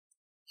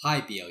Hi,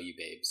 BLU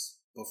babes.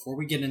 Before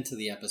we get into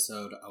the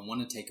episode, I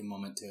want to take a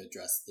moment to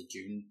address the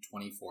June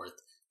 24th,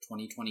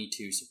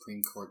 2022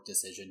 Supreme Court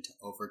decision to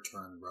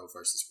overturn Roe v.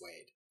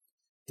 Wade.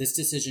 This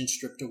decision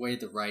stripped away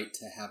the right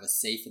to have a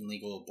safe and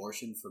legal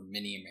abortion for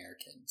many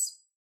Americans.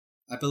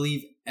 I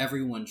believe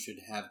everyone should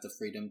have the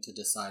freedom to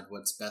decide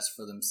what's best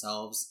for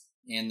themselves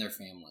and their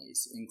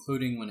families,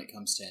 including when it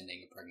comes to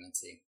ending a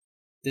pregnancy.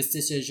 This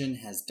decision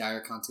has dire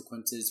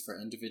consequences for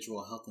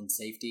individual health and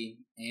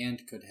safety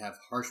and could have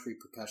harsh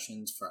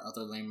repercussions for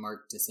other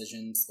landmark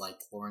decisions like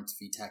Lawrence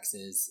v.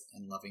 Texas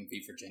and Loving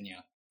v.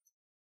 Virginia.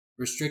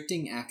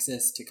 Restricting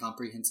access to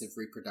comprehensive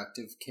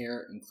reproductive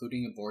care,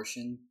 including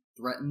abortion,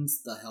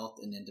 threatens the health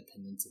and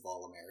independence of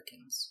all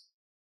Americans.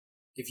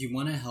 If you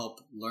want to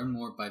help, learn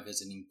more by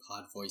visiting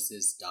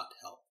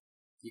podvoices.help.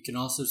 You can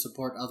also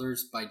support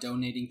others by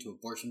donating to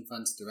abortion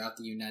funds throughout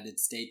the United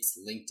States,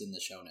 linked in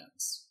the show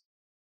notes.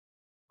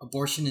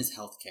 Abortion is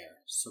healthcare,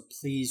 so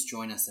please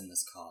join us in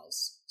this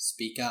cause.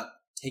 Speak up,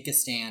 take a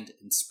stand,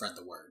 and spread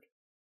the word.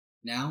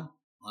 Now,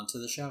 on to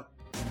the show.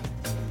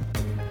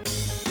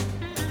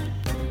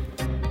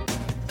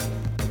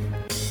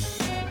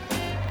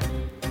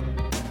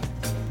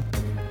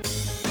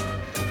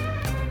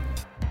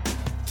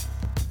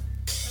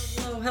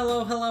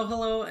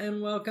 Hello,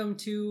 and welcome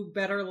to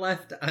Better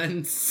Left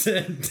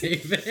Unsaid,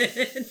 David.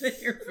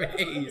 Your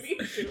face.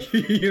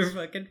 Your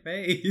fucking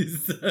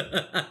face.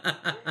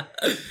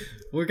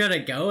 We're gonna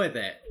go with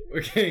it.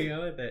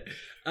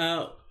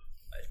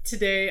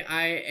 Today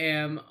I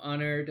am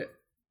honored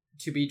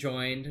to be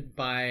joined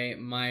by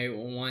my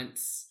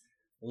once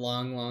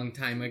long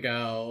time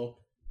ago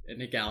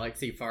in a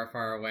galaxy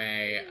far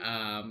away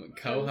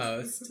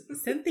co-host,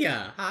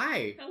 Cynthia.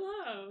 Hi.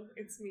 Hello.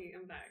 It's me.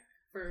 I'm back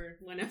for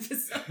one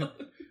episode.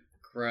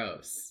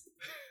 Gross.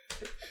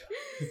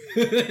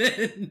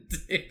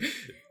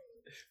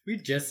 We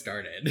just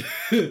started.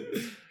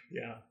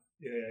 Yeah.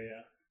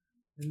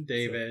 And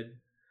David.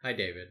 Hi,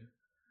 David.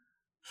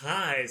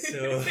 Hi,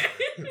 so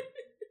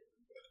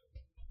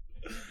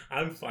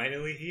I'm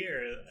finally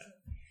here.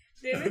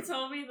 David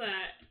told me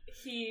that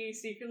he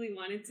secretly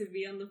wanted to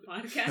be on the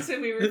podcast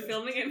when we were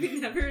filming and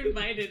we never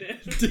invited him.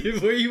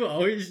 Dude, were you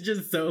always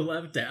just so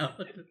left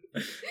out?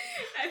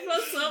 I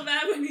felt so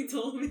bad when he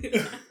told me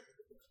that.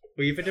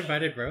 We even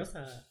invited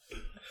Rosa.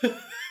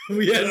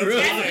 We had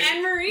Rosa.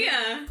 And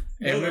Maria.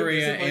 And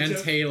Maria and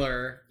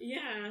Taylor.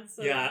 Yeah.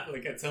 So. Yeah,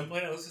 like at some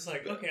point I was just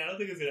like, okay, I don't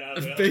think it's gonna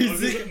happen. I'll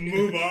just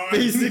Move on.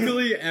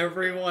 Basically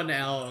everyone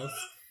else.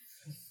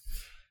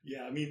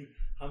 Yeah, I mean,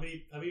 how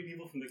many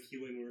people from the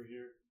Keeling were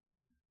here?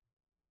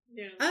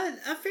 Yeah.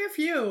 A fair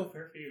few.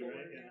 Fair few,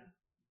 right? Yeah.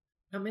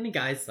 Not many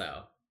guys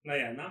though. No,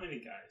 yeah, not many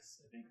guys,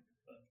 I think.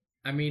 But...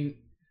 I mean,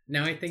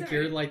 now I think it's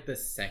you're like the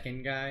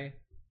second guy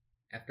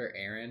after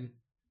Aaron.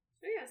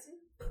 Oh yeah, see?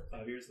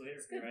 5 years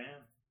later, here I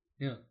am.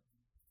 Yeah.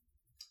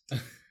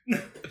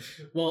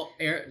 Well,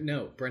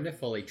 Brenda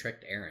fully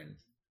tricked Aaron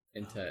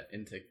into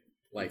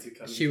like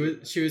she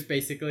was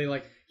basically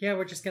like, yeah,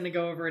 we're just gonna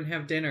go over and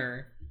have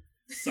dinner.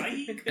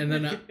 Psych. And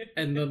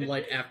then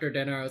like after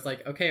dinner, I was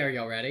like, okay, are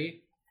y'all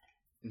ready?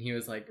 And he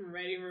was like,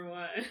 ready for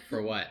what?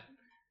 For what?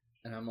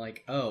 And I'm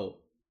like, oh,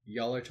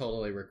 y'all are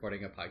totally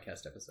recording a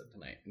podcast episode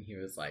tonight. And he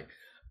was like,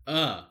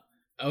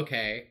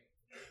 okay,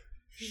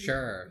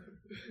 sure.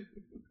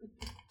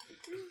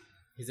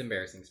 His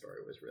embarrassing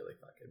story was really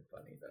fucking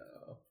funny,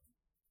 though.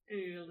 I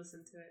need to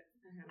listen to it.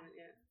 I haven't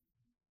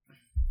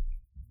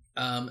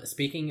yet.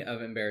 Speaking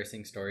of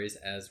embarrassing stories,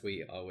 as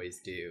we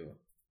always do,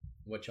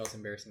 what's y'all's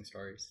embarrassing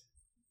stories?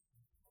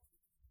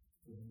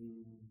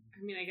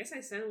 I mean, I guess I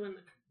said one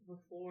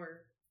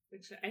before,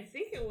 which I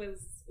think it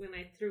was when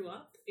I threw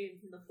up in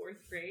the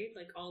 4th grade,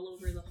 like all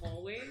over the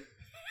hallway.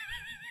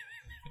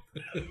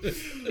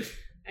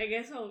 I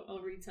guess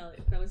I'll retell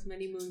it. That was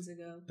many moons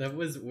ago. That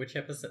was which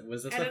episode?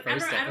 Was this the first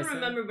episode? I don't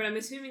remember, but I'm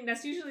assuming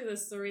that's usually the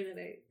story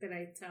that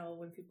I tell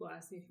when people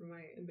ask me for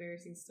my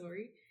embarrassing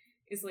story.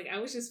 It's like I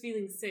was just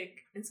feeling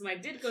sick, and so I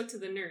did go to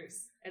the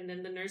nurse, and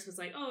then the nurse was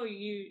like, "Oh,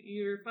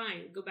 you're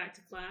fine. Go back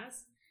to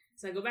class."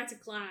 So I go back to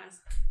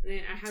class, and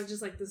then I have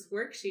just like this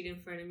worksheet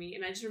in front of me,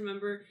 and I just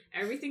remember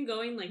everything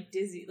going like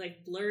dizzy,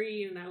 like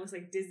blurry, and I was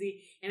like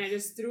dizzy, and I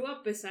just threw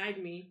up beside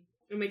me,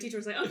 and my teacher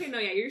was like, "Okay, no,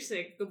 yeah, you're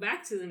sick. Go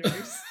back to the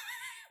nurse."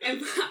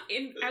 And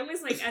I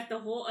was like at the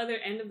whole other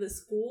end of the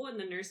school, and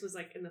the nurse was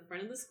like in the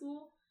front of the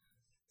school,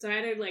 so I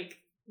had to like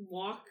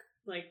walk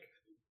like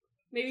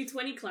maybe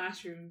 20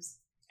 classrooms,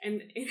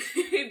 and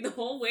the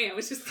whole way I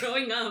was just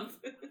throwing up.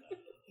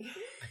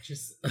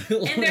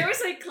 And there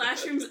was like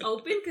classrooms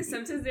open because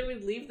sometimes they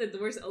would leave the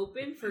doors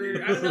open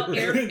for I don't know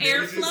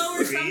airflow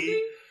or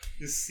something.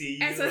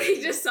 And so they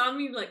just saw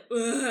me like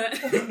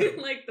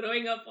like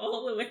throwing up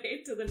all the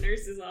way to the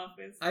nurse's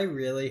office. I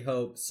really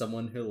hope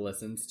someone who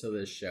listens to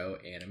this show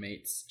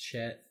animates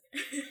shit,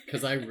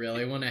 because I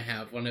really want to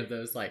have one of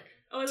those like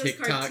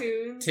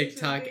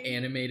TikTok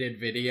animated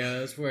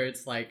videos where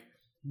it's like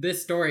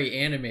this story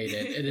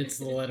animated and it's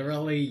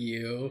literally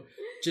you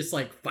just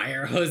like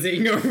fire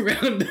hosing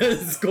around the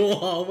school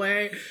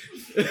hallway.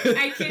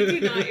 I kid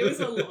you not, it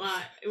was a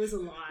lot.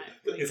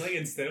 it's like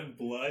instead of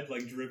blood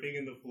like dripping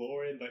in the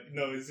floor, and like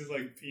no, it's just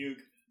like puke.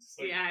 Just,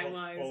 like, Yeah, it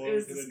was. It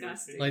was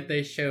disgusting. Like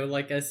they show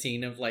like a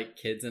scene of like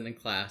kids in a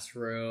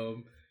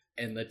classroom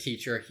and the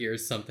teacher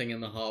hears something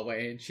in the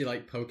hallway and she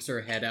like pokes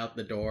her head out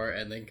the door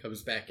and then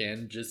comes back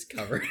in just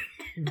covered.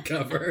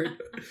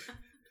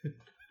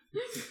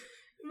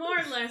 More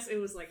or less, it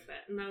was like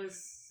that, and that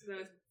was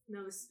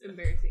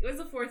embarrassing. It was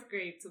the 4th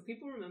grade, so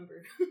people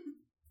remembered.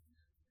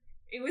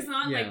 It was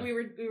not like we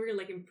were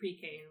like in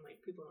pre-K and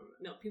like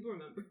people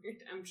remembered.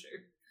 I'm sure.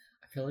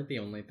 I feel like the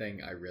only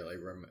thing I really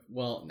remember,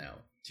 well, no,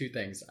 2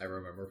 things I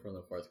remember from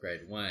the 4th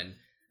grade. One,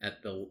 I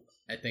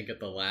think at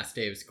the last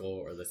day of school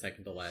or the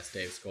second to last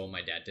day of school,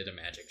 my dad did a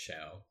magic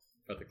show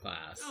for the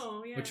class.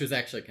 Oh yeah, which was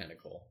actually kind of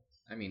cool.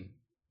 I mean,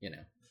 you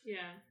know.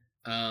 Yeah.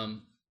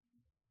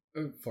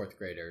 4th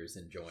graders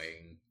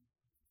enjoying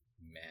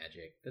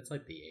magic. That's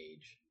like the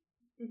age.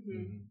 Mm-hmm.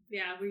 Mm-hmm.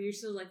 Yeah, where you're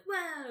still like,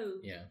 whoa.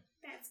 Yeah.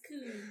 That's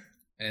cool.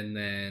 And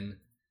then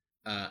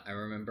I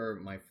remember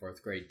my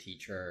 4th grade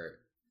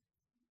teacher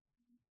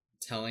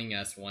telling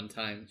us one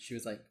time, she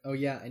was like, oh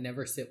yeah, I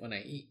never sit when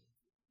I eat.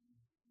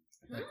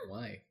 I'm like,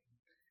 why?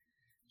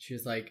 She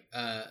was like,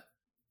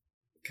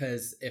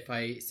 because if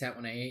I sat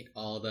when I ate,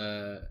 all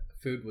the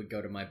food would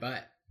go to my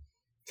butt.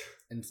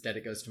 Instead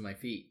it goes to my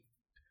feet.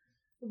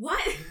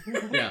 What?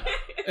 Yeah.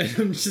 And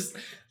I'm just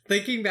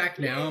thinking back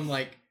now, I'm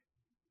like,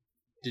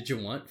 did you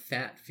want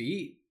fat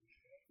feet?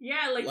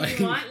 Yeah, like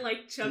you want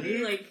like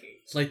chubby,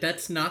 like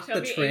that's not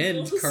the trend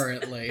ankles.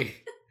 Currently.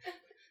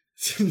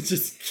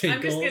 Just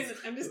kinkles.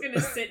 I'm just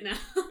gonna sit now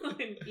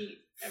and eat.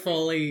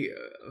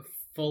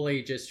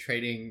 Fully just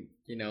trading,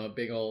 you know, a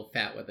big old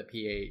fat with a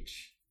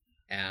PH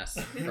ass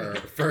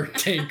for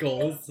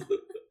kinkles.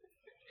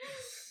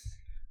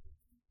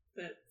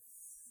 That's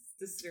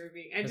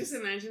disturbing. I just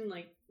imagine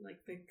like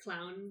the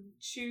clown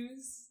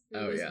shoes.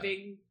 Oh, those yeah.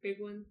 big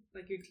one.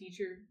 Like your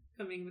teacher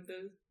coming with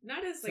those.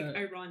 Not as like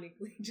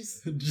ironically,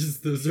 just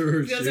those are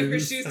her shoes. Those are her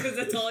shoes because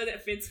that's all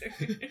that fits her.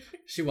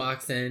 She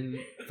walks in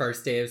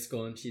first day of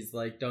school and she's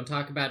like, "Don't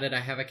talk about it. I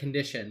have a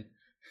condition.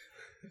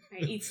 I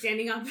eat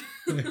standing up.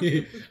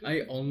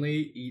 I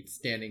only eat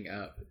standing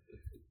up."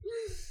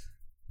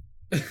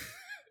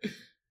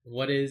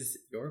 What is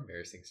your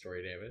embarrassing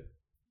story, David?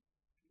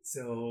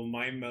 So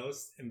my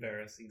most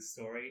embarrassing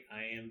story,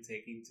 I am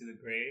taking to the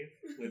grave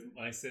with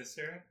my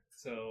sister.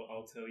 So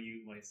I'll tell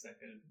you my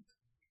second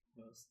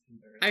most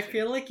embarrassing. I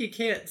feel like you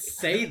can't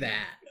say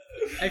that.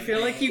 I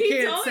feel like you he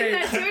can't told say me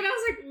that too, and I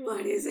was like,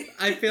 "What is it?"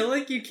 I feel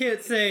like you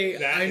can't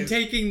say I'm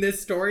taking this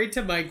story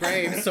to my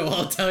grave, so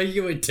I'll tell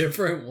you a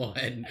different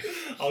one.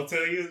 I'll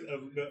tell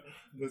you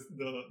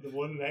the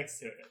one next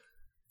to it.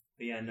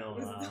 But yeah, no.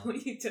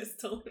 What you just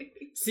told me.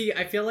 See,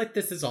 I feel like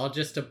this is all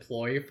just a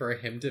ploy for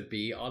him to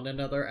be on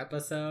another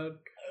episode,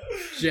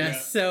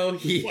 just so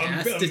he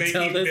has to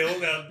tell this.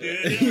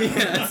 He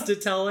has to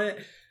tell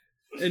it.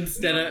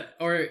 Instead of,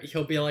 or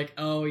he'll be like,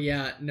 oh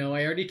yeah, no,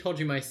 I already told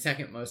you my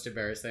second most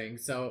embarrassing,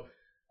 so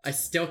I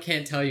still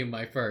can't tell you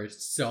my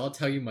first, so I'll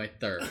tell you my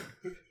third.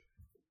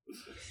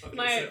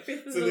 Okay,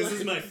 so this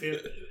is my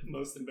 5th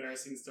most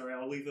embarrassing story.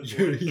 I'll leave the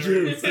 4th.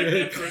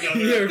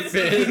 Your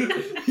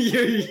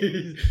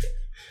fifth.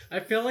 I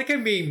feel like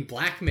I'm being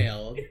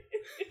blackmailed.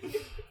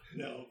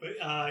 No, but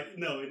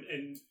no,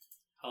 in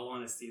all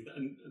honesty,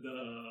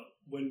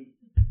 when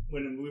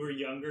we were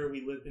younger,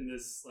 we lived in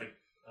this like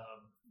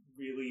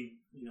really,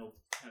 you know,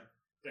 kind of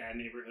bad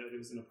neighborhood. It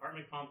was an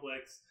apartment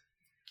complex.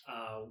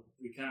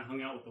 We kind of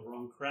hung out with the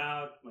wrong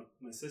crowd, like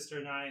my sister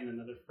and I and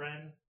another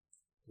friend.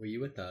 Were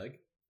you a thug?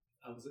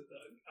 I was a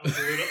thug. I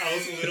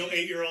was a little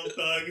 8-year-old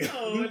thug.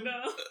 Oh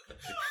no!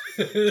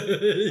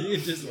 You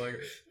just want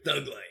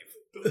thug life.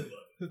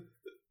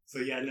 So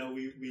yeah, no,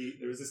 we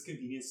there was this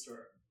convenience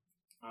store,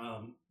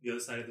 the other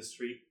side of the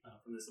street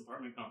from this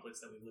apartment complex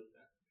that we lived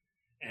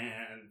in,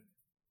 and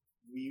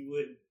we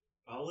would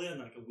probably on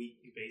like a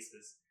weekly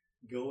basis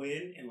go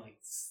in and like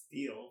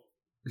steal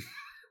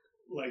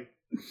like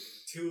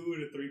 2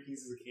 to 3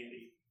 pieces of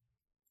candy,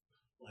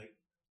 like,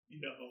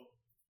 you know,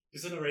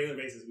 just on a regular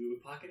basis. We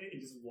would pocket it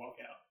and just walk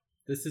out.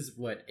 This is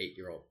what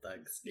 8-year-old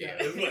thugs do. Yeah,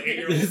 this is what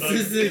 8-year-old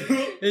thugs do.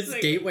 It's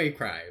like, gateway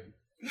crime.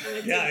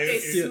 Like yeah,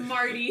 it's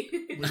smarty.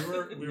 We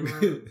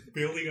were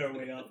building our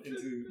way up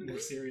into more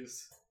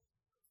serious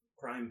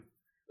crime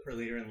for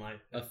later in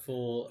life. A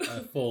full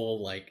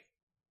like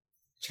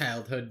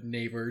childhood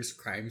neighbors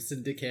crime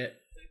syndicate.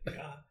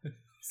 Yeah.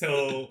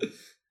 So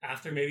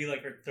after maybe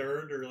like our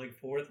 3rd or like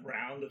 4th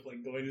round of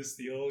like going to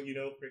steal, you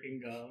know, freaking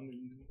gum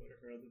and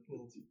whatever other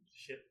little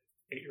shit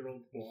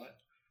 8-year-olds want.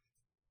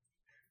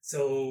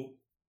 So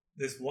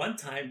this one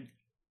time,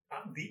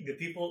 the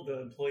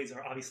employees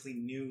are obviously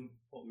knew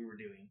what we were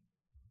doing.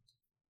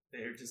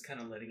 They're just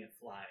kind of letting it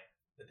fly.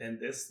 But then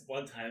this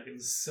one time, it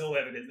was so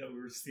evident that we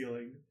were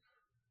stealing.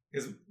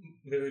 Because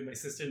literally my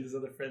sister and this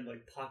other friend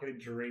like pocketed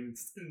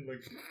drinks and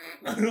like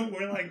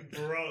we're like,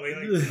 bro,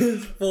 like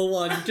full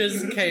on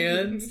just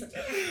cans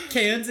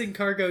and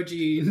cargo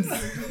jeans.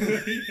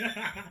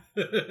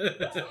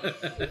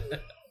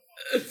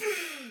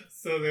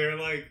 So they're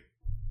like,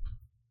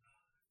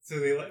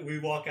 So we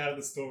walk out of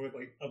the store with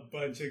like a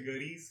bunch of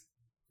goodies,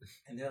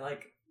 and they're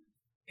like,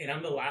 and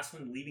I'm the last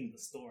one leaving the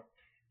store,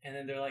 and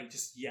then they're like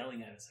just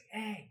yelling at us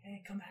like,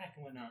 hey, come back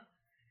and whatnot.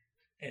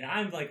 And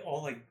I'm like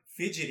all like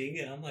fidgeting,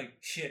 and I'm like,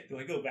 shit, do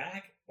I go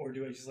back or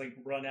do I just like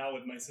run out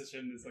with my sister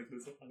and this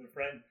other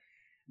friend?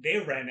 They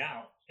ran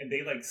out and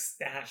they like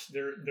stashed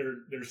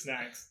their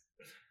snacks.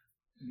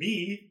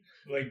 Me,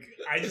 like,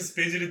 I just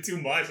fidgeted too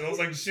much, and I was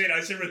like, shit,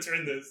 I should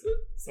return this.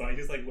 So I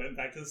just like went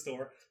back to the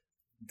store,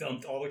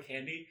 dumped all the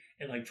candy,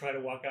 and like tried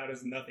to walk out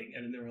as nothing.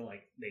 And then they were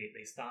like,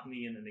 they stopped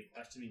me, and then they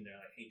questioned me, and they're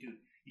like, hey dude,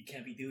 you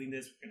can't be doing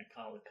this, we're gonna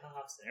call the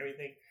cops and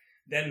everything.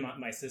 Then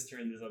my sister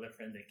and this other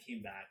friend, they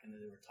came back, and then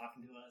they were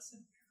talking to us,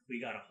 and we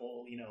got a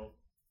whole,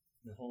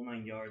 the whole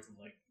 9 yards of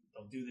like,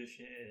 don't do this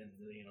shit, and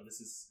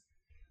this is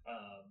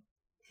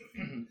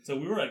so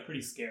we were like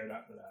pretty scared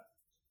after that.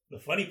 The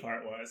funny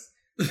part was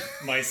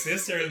my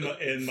sister and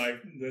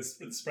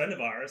this friend of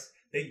ours,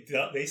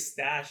 they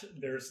stashed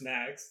their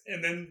snacks,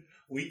 and then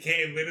we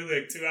came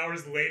literally like 2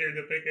 hours later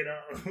to pick it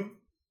up.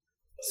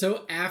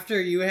 So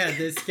after you had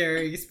this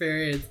scary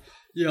experience,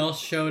 you all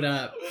showed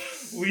up.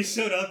 We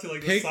showed up to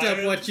like picked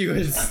up what you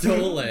had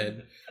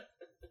stolen,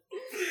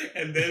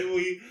 and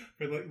then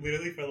for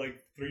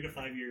 3 to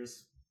 5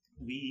 years,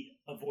 we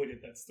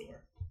avoided that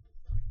store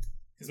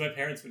because my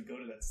parents would go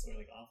to that store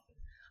like often.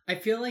 I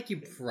feel like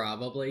you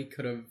probably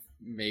could have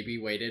maybe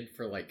waited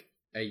for like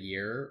a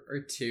year or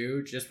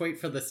two. Just wait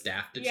for the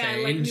staff to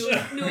change.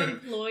 Like new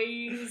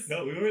employees.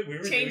 No, we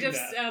were change doing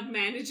of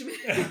management.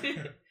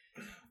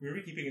 We were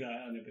keeping an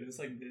eye on it, but it was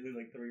like literally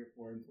like 3 or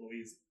 4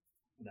 employees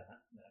that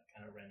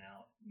kind of ran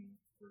out and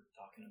were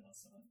talking to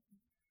us on.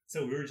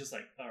 So we were just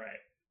like, all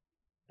right,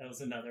 that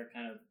was another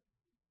kind of.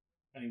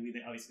 I mean, we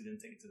obviously didn't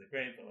take it to the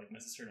grave, but like my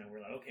sister and I were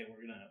like, okay,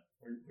 we're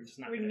just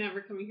not. We're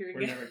never coming here again.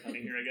 We're never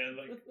coming here again.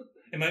 Like,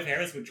 and my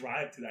parents would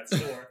drive to that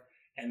store,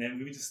 and then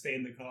we would just stay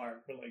in the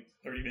car for like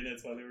 30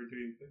 minutes while they were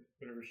doing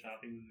whatever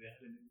shopping they had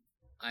to do.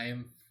 I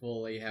am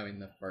fully having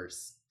the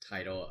first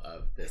title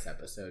of this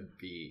episode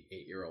be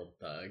 8-Year-Old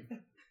Thug.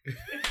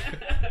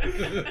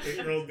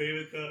 8-Year-Old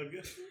David Thug.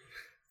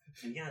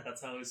 And yeah,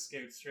 that's how I was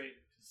scared straight.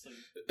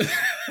 Like,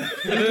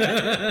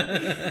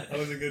 I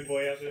was a good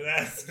boy after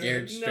that.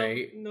 Scared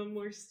straight. No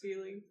more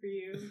stealing for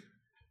you.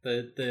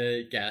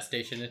 The gas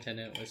station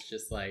attendant was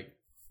just like,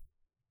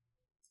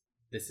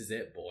 "This is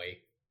it, boy.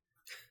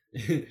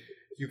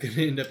 You're gonna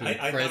end up in prison."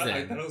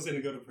 I thought I was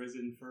gonna go to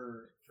prison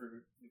for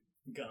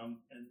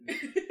gum and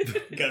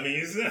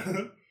gummies.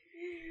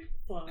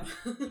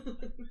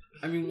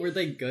 I mean, were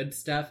they good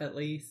stuff at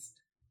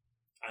least?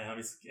 I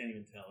honestly can't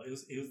even tell. It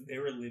was they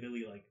were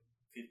literally like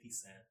 50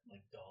 cent,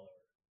 like dollar.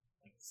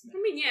 I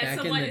mean, yeah, Back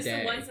it's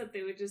the ones that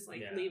they would just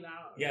like leave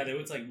out. Yeah, they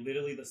was like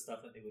literally the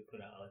stuff that they would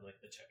put out like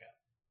the checkout.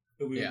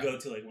 But we would go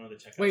to like one of the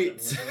checkouts. Wait,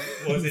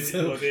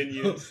 was in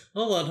use.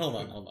 Hold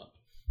on.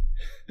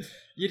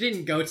 You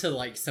didn't go to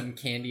like some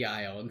candy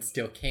aisle and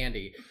steal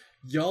candy.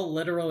 Y'all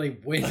literally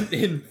went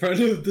in front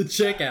of the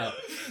checkout.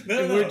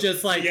 We're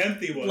just like the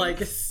empty one.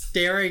 Like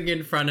staring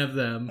in front of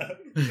them,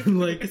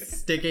 like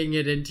sticking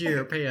it into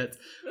your pants.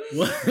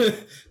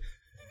 What?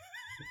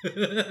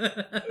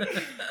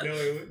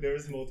 No, there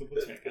was multiple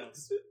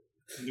checkouts.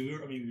 And we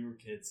were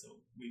kids, so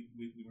we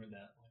weren't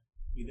that.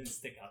 We didn't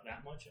stick out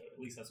that much, or at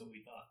least that's what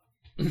we thought.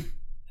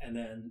 And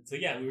then, so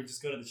yeah, we would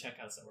just go to the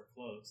checkouts that were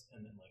closed,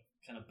 and then like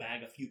kind of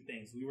bag a few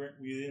things. We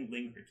didn't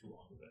linger too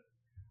long with it.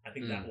 I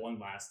think that one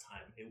last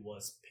time it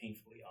was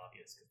painfully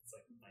obvious because it's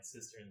like my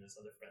sister and this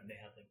other friend, they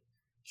had like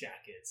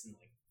jackets and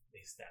like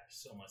they stashed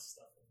so much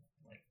stuff in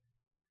them, like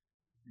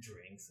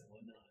drinks and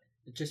whatnot.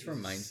 It just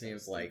reminds me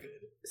of like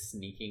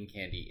sneaking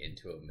candy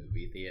into a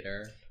movie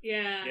theater.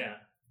 Yeah. Yeah.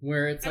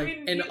 Where it's like,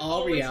 in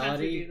all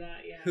reality,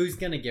 who's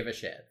gonna give a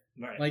shit?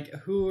 Right. Like,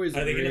 who is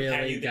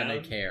really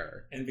gonna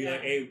care? And be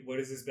like, hey, what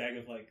is this bag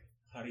of like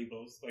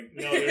Haribos? Like,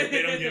 no,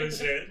 they don't give a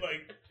shit.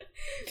 Like,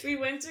 we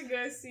went to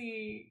go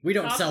see. We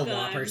don't Top sell Gun.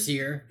 Whoppers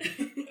here.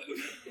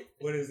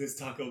 What is this,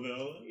 Taco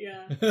Bell?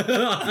 Yeah.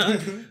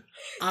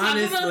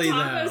 Honestly, Taco Bell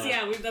tacos, though.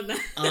 yeah, we've done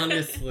that.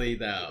 Honestly,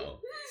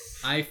 though,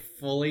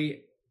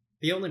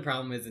 the only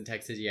problem is in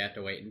Texas you have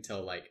to wait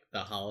until like the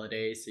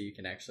holidays so you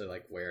can actually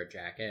like wear a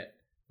jacket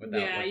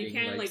without looking you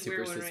can't, like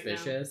super wear one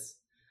suspicious.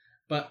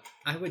 But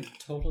I would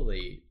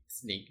totally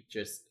sneak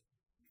just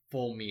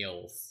full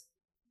meals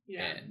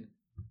in.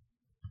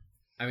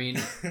 I mean,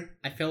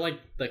 I feel like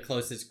the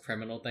closest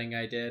criminal thing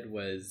I did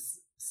was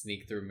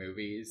sneak through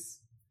movies.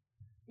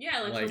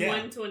 Yeah, like from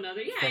one to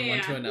another. Yeah, from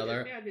one to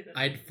another. I did that.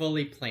 I'd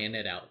fully plan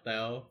it out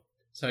though.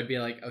 So I'd be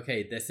like,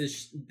 okay, this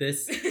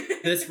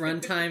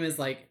runtime is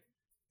like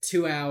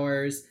 2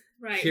 hours.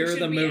 Right. Here are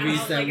the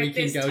movies that we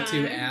can go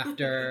to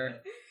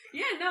after.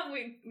 Yeah, no,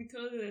 we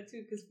totally did that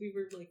too because we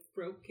were like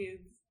broke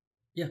kids.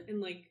 Yeah.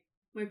 And like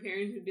my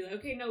parents would be like,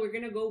 okay, no, we're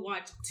gonna go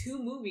watch 2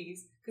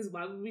 movies because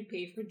why would we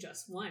pay for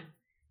just one?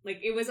 Like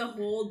it was a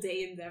whole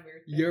day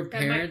endeavor. Your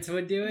parents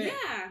would do it?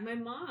 Yeah, my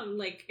mom,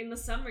 like in the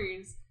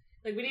summers,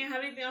 Like, we didn't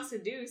have anything else to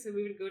do, so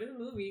we would go to the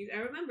movies. I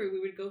remember we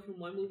would go from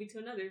one movie to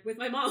another with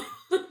my mom.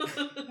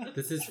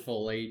 This is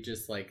fully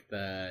just like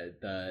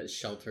the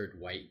sheltered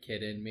white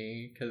kid in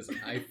me, because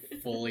I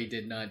fully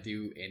did not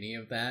do any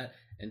of that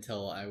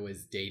until I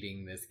was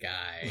dating this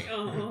guy.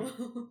 Oh.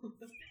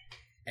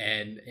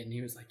 And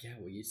he was like, yeah,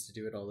 we used to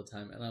do it all the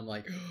time. And I'm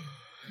like,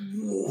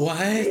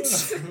 what?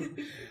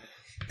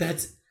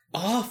 That's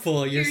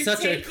awful. You're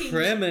such a taking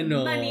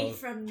criminal. Money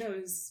from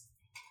those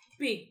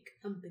big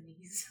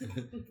companies.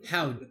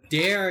 How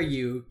dare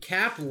you?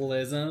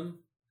 Capitalism.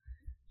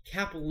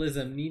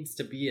 Capitalism needs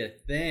to be a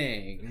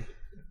thing.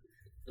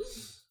 Oh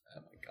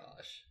my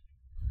gosh.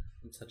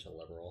 I'm such a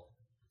liberal.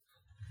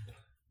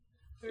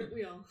 Aren't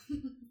we all?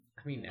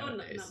 I mean,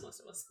 nowadays. Not most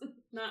of us.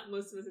 Not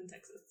most of us in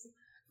Texas.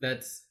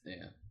 That's,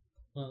 yeah.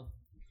 Well,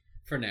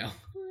 for now.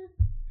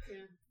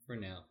 Yeah. For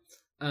now.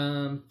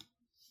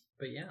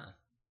 But yeah.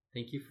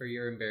 Thank you for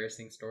your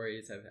embarrassing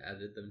stories. I've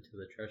added them to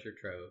the treasure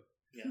trove.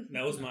 Yeah,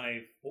 that was my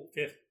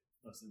fifth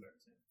most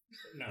embarrassing.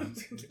 No, I'm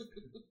just kidding.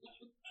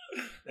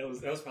 that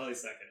was probably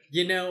second.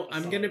 You know,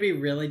 I'm gonna be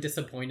really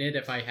disappointed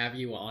if I have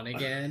you on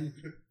again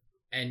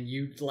and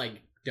you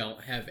like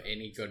don't have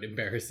any good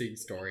embarrassing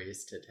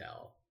stories to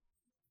tell.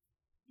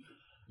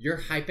 You're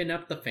hyping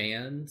up the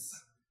fans.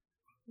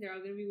 They're all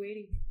gonna be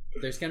waiting.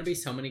 There's gonna be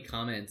so many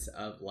comments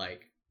of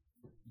like,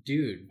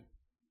 dude,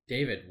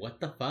 David, what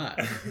the fuck?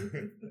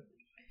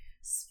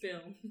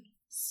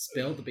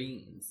 Spill the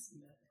beans.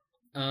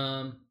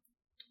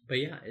 But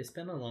yeah, it's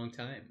been a long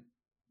time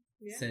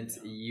since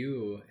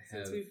you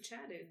have since we've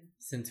chatted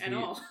at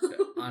all.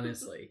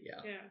 Honestly,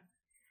 yeah. Yeah.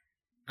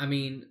 I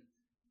mean,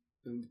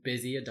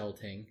 busy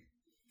adulting.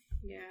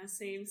 Yeah,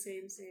 same.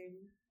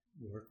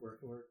 Work.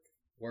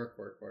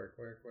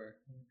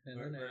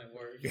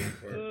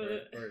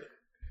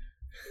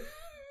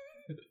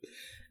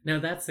 No,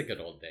 that's the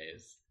good old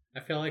days. I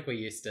feel like we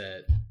used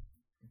to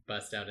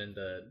bust out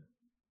into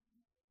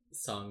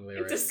song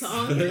lyrics. Into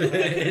song.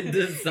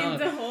 Into song.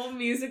 Into whole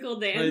musical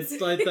dance.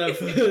 It's like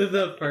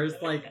the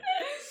first like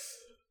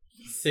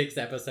 6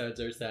 episodes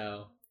or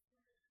so.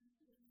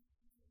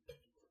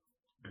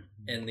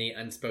 And the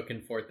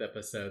unspoken 4th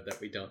episode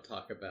that we don't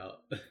talk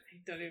about. I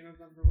don't even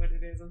remember what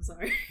it is. I'm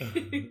sorry.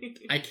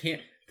 I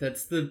can't.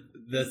 That's the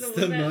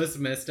most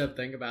messed up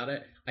thing about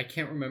it. I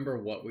can't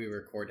remember what we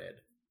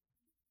recorded.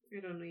 I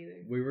don't know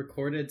either. We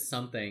recorded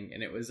something,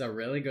 and it was a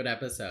really good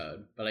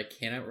episode, but I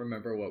cannot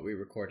remember what we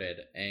recorded.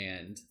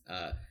 And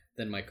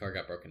then my car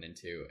got broken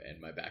into, and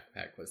my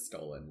backpack was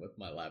stolen with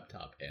my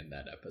laptop and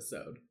that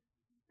episode.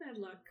 Bad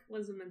luck.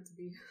 Wasn't meant to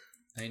be.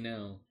 I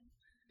know.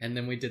 And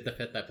then we did the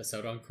 5th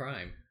episode on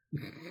crime. Oh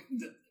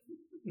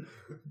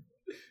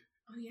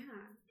yeah.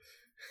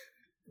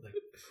 Like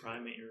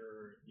crime at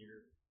your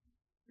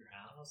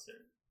house,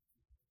 or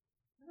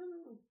I don't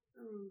know. I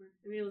don't remember.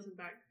 I need to listen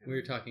back. We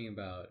were talking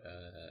about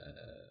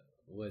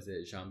was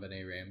it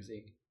Jean-Benet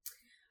Ramsey?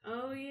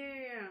 Oh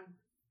yeah.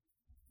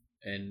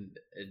 And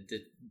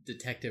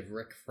Detective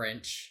Rick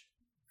French.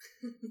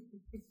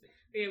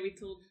 Yeah, we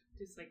told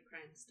just like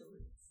crime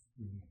stories.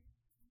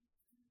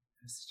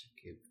 That's such a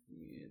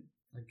goofy,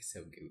 like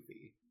so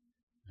goofy.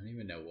 I don't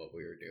even know what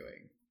we were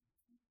doing.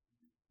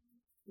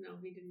 No,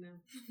 we didn't know.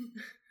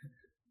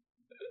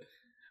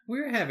 We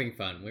were having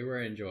fun. We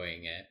were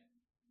enjoying it.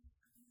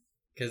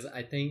 Because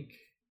I think...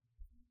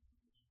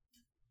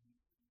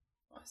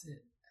 What was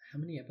it? How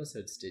many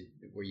episodes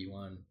were you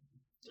on?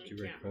 Did you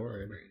record?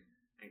 Remember.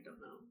 I don't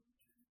know.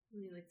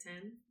 Maybe like 10?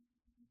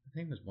 I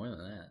think it was more than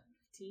that.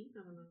 15? I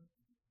don't know.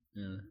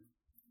 Yeah.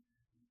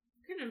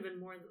 Couldn't have been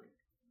more than like...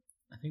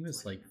 I think it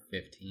was like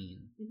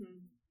 15. Mm-hmm.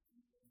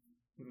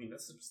 I mean,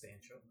 that's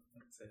substantial,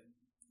 I'd say.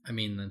 I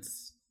mean,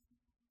 that's...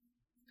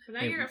 But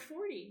now you're at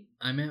 40.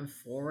 I'm at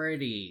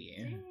 40.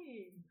 Dang.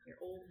 You're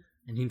old.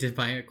 I need to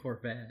buy a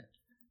Corvette.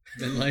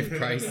 Midlife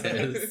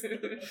crisis.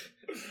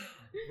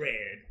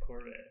 Red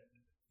Corvette.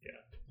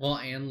 Yeah. Well,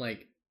 and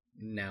like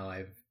now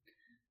I've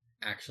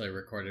actually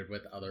recorded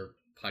with other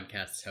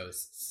podcast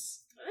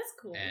hosts. Oh, that's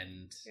cool.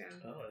 And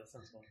Oh, that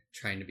sounds fun.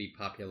 trying to be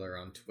popular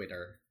on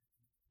Twitter.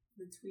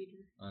 The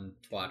tweeter. On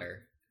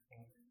Twitter.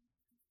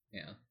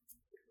 Yeah.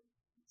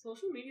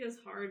 Social media is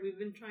hard. We've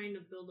been trying to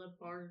build up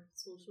our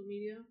social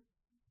media,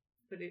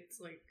 but it's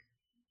like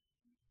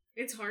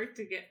it's hard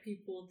to get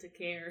people to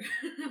care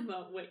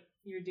about what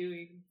you're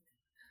doing.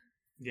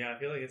 Yeah, I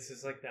feel like it's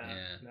just like that.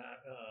 Yeah.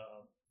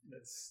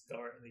 That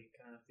start that you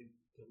kind of have to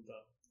build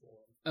up for.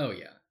 Oh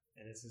yeah.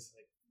 And it's just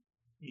like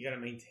you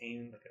gotta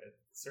maintain like a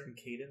certain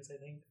cadence, I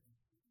think,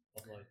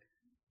 of like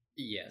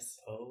Yes.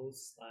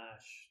 post /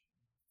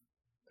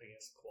 I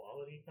guess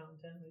quality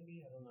content.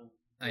 Maybe, I don't know.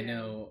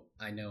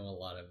 I know a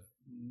lot of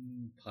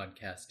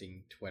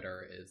podcasting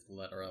Twitter is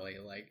literally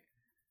like,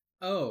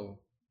 oh,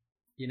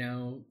 you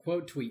know,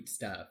 quote tweet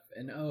stuff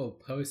and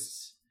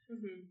post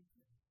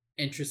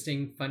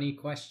interesting, funny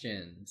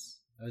questions.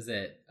 What was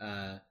it?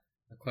 A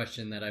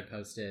question that I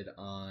posted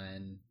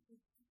on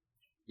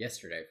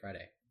yesterday,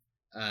 Friday.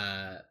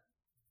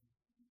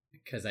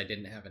 Because I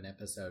didn't have an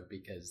episode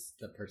because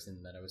the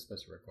person that I was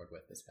supposed to record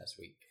with this past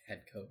week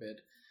had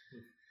COVID.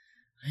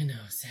 I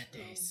know, sad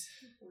days.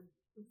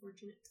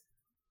 Unfortunate.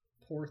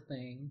 Poor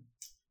thing.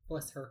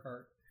 Bless her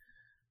heart.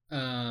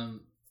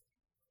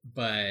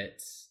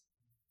 But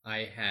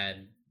I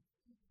had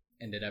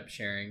ended up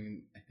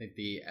sharing, I think,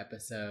 the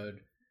episode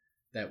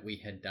that we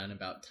had done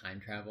about time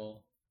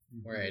travel,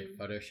 where I had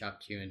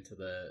photoshopped you into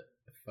the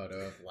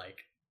photo of like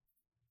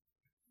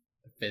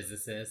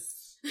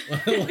physicists.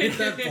 Like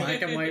that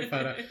black and white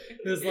photo.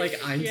 It was like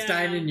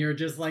Einstein, and you're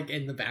just like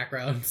in the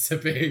background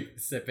sipping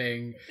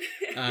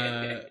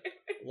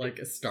like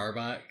a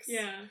Starbucks.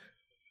 Yeah.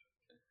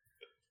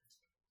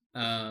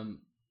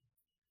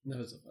 That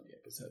was a funny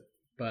episode.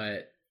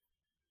 But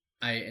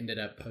I ended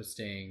up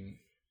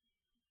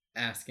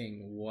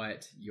asking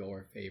what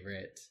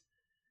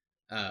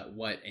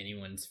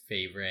anyone's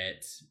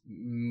favorite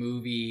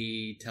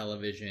movie,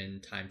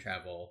 television, time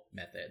travel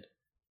method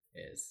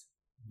is.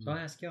 So I'll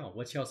ask y'all,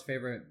 what's y'all's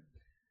favorite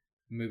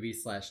movie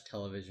 /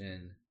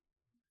 television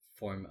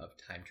form of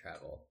time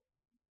travel?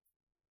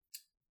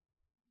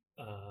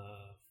 I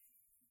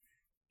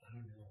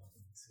don't know.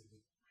 Let's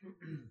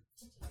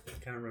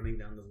see. Kind of running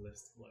down the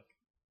list. Like,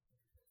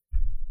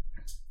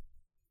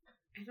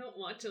 I don't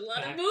watch a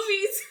lot of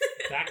movies.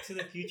 Back to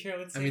the Future, I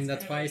would say. I mean,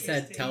 that's why I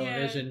said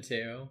television Yeah.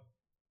 too.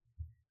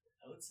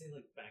 I would say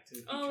like Back to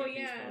the Future. Oh, is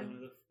yeah. one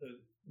of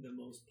the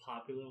most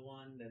popular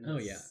one. Then Oh,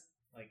 yeah.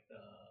 Like the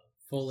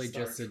Fully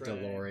Star just a Trek.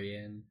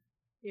 DeLorean.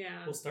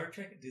 Yeah. Well, Star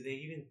Trek. Do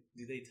they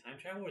time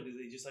travel, or do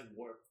they just like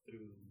warp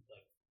through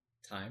like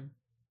Time?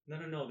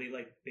 No.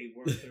 They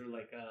work through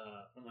like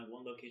from like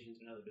one location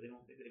to another, but they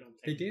don't.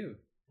 They do.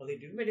 Oh, they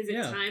do. But is it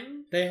Yeah.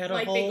 time? They had a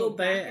Like, they whole go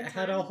back in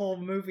had a time? whole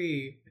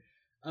movie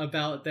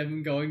about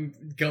them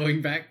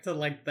going back to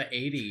like the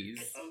 80s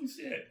Oh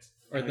shit.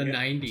 or the Okay.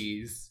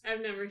 90s.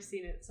 I've never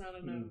seen it, so I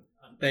don't know.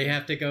 They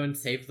have to go and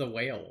save the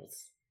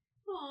whales.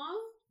 Aw,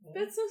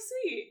 that's so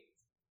sweet.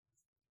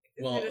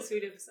 Is Well, it a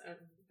sweet episode?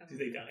 Do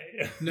they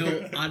die?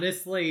 No,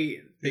 honestly,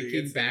 Do they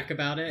thinking get back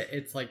about it,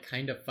 it's like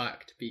kind of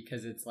fucked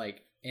because it's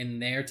like in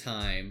their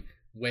time,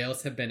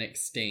 whales have been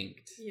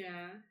extinct,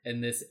 Yeah.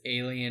 and this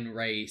alien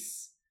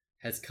race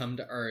has come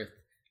to Earth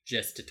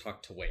just to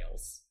talk to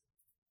whales.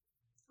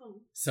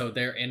 Oh. So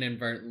they're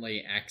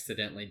inadvertently,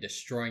 accidentally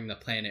destroying the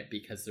planet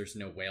because there's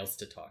no whales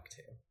to talk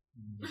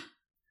to.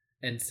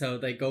 And so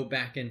they go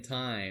back in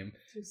time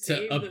to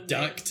save the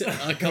abduct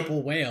whale. a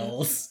couple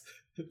whales,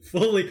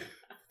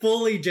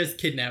 fully just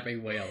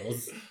kidnapping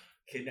whales,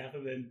 Kidnap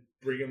them and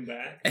bring them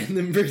back. and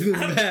then bring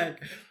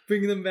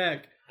them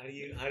back. How do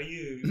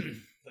you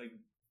like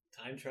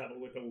time travel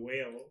with a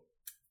whale?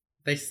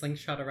 They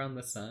slingshot around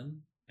the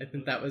sun. I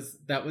think that was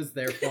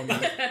their form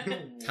of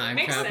time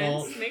Makes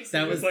travel. sense. Makes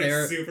That sense. was It's like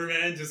their-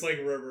 Superman, just like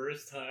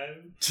reverse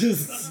time.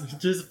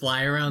 just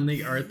fly around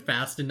the Earth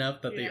fast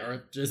enough that the Yeah.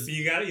 Earth just. So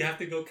you have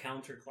to go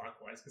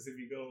counterclockwise, because if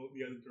you go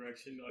the other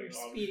direction, like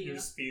You're speeding you're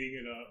up.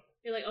 speeding it up.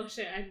 You're like, oh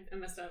shit, I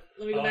messed up.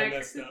 Let me go Oh, back. I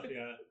messed up.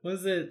 Yeah.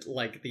 Was it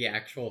like the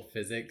actual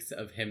physics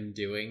of him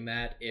doing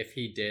that? If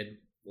he did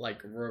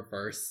like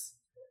reverse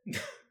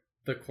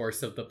the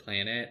course of the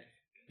planet,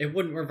 it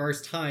wouldn't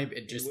reverse time.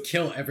 It'd just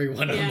kill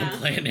everyone on Yeah. the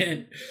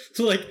planet.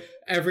 So like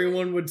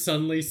everyone would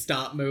suddenly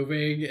stop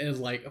moving and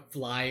like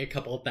fly a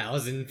couple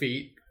thousand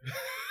feet.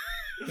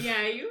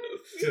 Yeah, you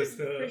Just,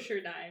 would for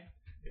sure die.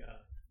 Yeah.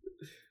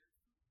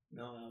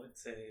 No, I would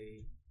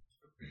say.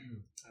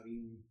 I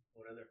mean,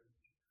 what other?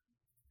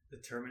 The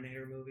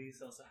Terminator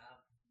movies also have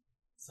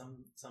some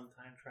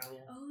time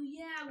travel. Oh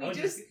yeah, That one we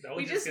just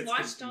just gets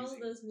watched all of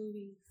confusing. those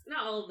movies.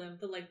 Not all of them,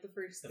 but like the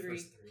first The three.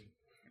 first three.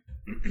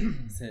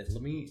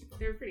 Let me,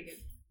 They were pretty good.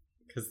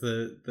 because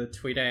the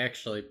tweet I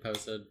actually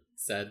posted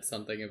said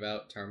something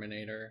about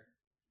Terminator.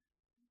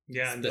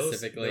 Yeah, and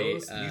Specifically,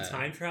 those you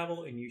time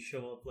travel and you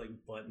show up like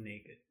butt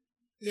naked,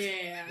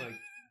 Yeah.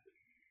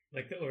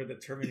 like the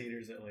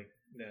Terminators that like.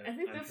 I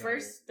think time the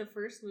travel.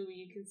 first movie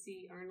you can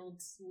see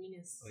Arnold's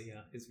weenus. Oh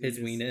yeah, His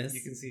weenus. You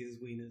can see his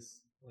weenus,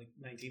 like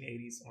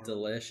 1980s Arnold.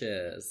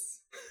 Delicious.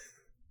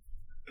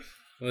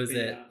 What was But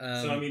it?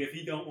 yeah. So I mean, if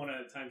you don't want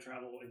to time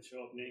travel and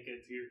show up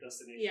naked to your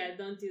destination, Yeah,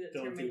 don't do the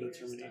don't do Terminator the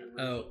Terminator. stuff.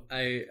 version.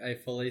 Oh, I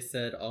fully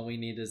said all we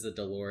need is a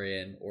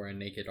DeLorean or a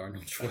naked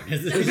Arnold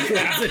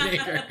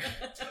Schwarzenegger.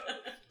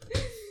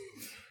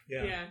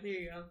 Yeah, there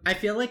you go. I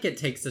feel like it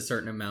takes a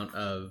certain amount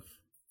of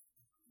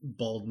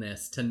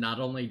boldness to not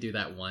only do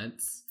that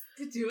once,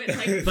 To do it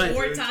like But-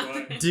 4 Do it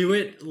times. twice. do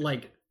it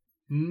like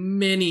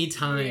many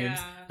times.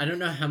 Yeah. I don't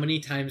know how many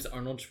times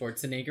Arnold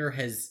Schwarzenegger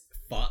has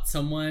fought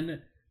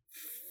someone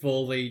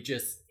fully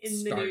just In the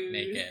stark nude.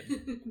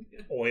 naked.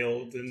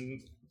 Oiled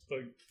and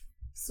like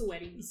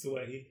Sweaty.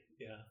 sweaty.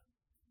 Yeah.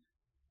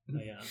 Oh,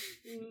 yeah.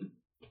 Mm,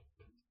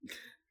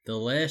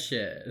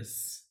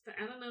 Delicious. but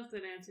I don't know if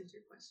that answers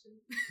your question.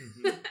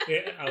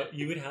 Yeah,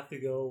 you would have to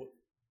go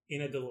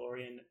in a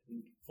DeLorean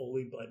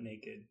fully butt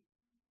naked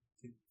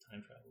to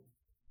time travel.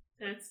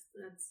 That's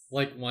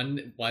Like why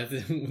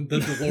the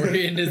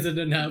DeLorean isn't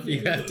enough.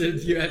 You have to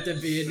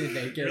be in it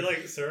naked. You're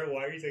like, sir,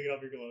 why are you taking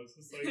off your gloves?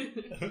 It's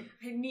like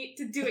I need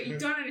to do it. You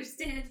don't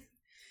understand.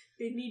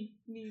 They need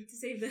to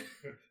save them.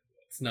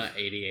 It's not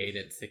 88,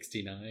 it's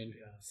 69.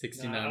 Yeah.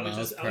 69 I miles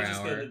was per just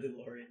hour. go to the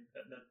DeLorean.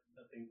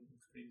 That thing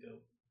looks pretty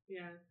dope.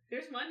 Yeah,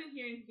 there's one in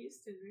here in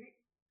Houston, right?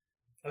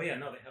 Oh yeah,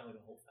 no, they have like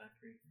a whole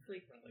factory.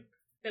 Like like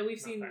that we've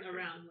Not seen factory.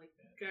 around, like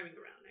driving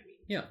around. I mean,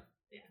 Yeah.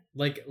 Yeah.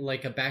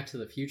 Like a Back to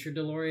the Future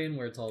DeLorean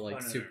where it's all like Oh,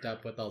 no, no, souped no.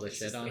 up with all the It's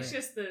shit just on it's it.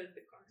 just the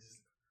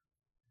cars.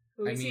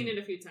 But we've seen mean-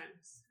 it a few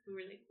times, and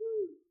we're like,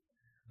 woo.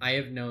 I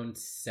have known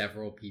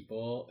several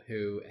people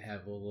who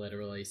have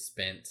literally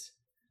spent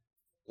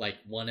like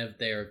one of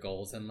their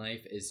goals in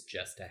life is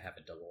just to have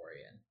a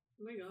DeLorean,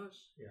 Oh my gosh.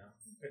 yeah,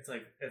 it's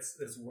like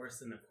it's worse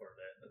than a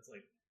Corvette. It's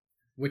like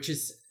which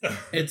is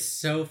it's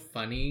so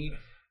funny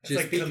it's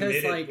just like because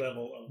committed like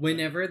level of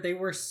whenever they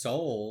were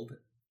sold,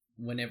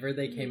 whenever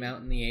they came Mhm.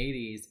 out in the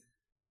 80s,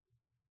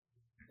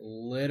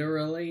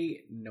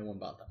 literally no one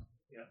bought them.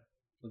 Yeah.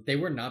 They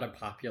were not a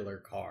popular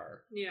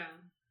car. Yeah.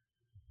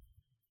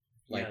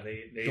 Like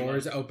yeah, they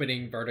doors like,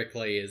 opening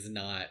vertically is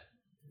not.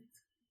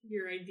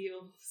 Your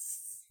ideal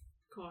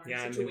car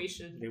Yeah, and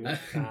situation. they went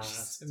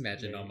fast. Just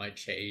imagine They- all my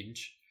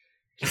change.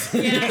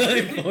 Yeah.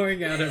 Like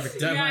pouring out every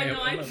time Yeah, I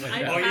no, open I- them.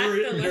 I- Oh, packed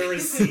your the-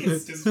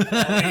 receipts just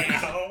falling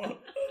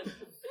out.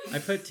 I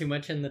put too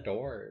much in the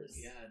doors.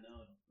 Yeah,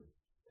 no,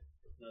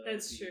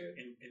 That's would be true.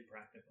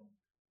 Impractical.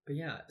 But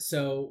yeah,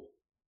 so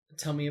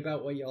tell me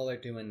about what y'all are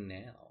doing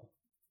now.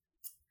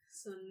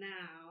 So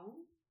now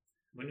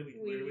When do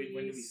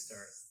we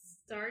start?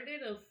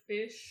 Started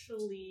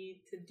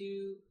officially to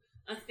do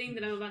a thing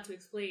that I'm about to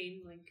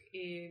explain, like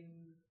in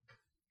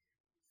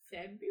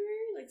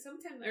February, like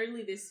sometime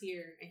early this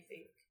year, I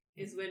think,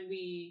 is when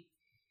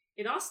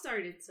it all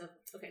started. So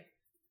okay,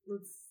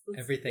 let's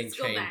Everything let's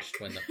go back. changed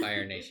when the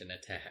Fire Nation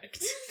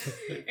attacked.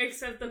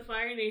 Except the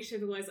Fire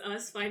Nation was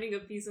us finding a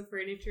piece of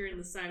furniture in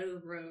the side of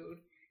the road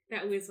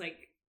that was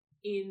like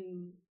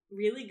in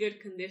really good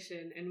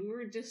condition, and we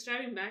were just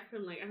driving back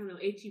from like, I don't know,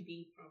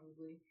 HEB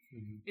probably,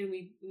 and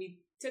we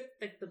took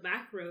like the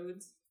back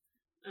roads,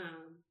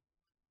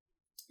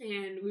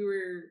 and we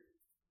were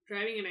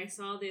driving, and I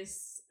saw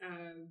this,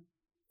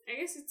 I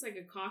guess it's like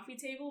a coffee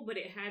table, but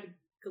it had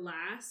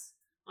glass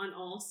on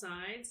all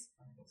sides.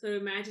 So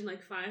imagine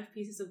like 5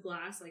 pieces of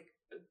glass, like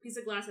a piece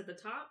of glass at the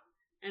top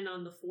and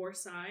on the 4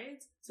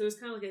 sides. So it was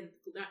kind of like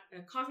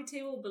a coffee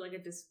table, but like a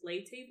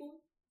display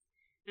table.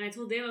 And I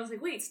told Dave, I was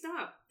like, wait,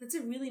 stop. That's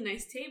a really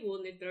nice table,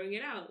 and they're throwing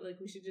it out. Like,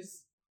 we should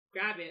just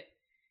grab it.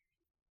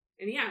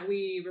 And yeah,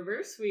 we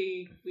reversed.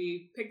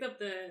 We picked up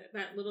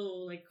that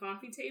little like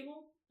coffee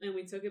table, and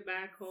we took it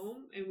back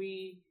home, and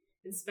we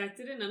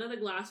inspected it. None of the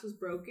glass was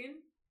broken.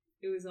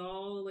 It was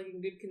all like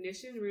in good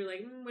condition. We were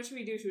like, what should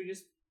we do? Should we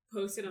just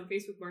post it on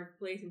Facebook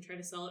Marketplace and try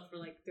to sell it for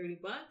like $30?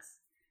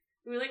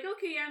 We were like,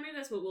 okay, yeah, maybe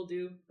that's what we'll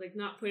do. Like,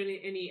 not put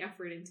any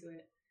effort into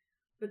it.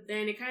 But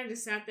then it kind of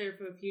just sat there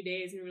for a few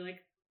days, and we were like,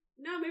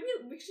 no, maybe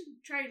we should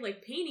try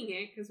like painting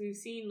it, because we've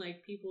seen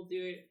like people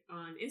do it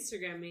on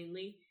Instagram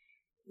mainly,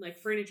 like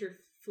furniture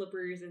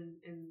flippers, and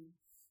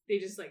they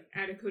just like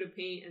add a coat of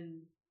paint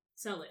and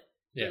sell it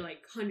for like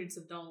hundreds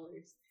of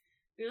dollars.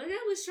 We were like, yeah,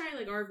 let's try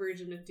like our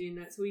version of doing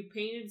that. So we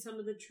painted some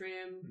of the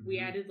trim. We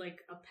added like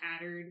a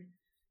pattern.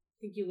 I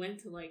think you went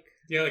to like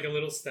like a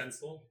little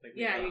stencil. Like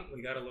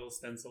we got a little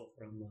stencil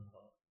from what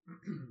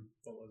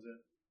was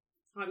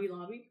it? Hobby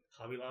Lobby.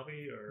 Hobby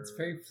Lobby, or It's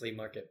very flea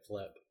market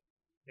flip.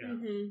 yeah.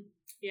 Mm-hmm.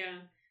 Yeah.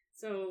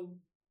 So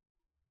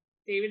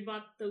David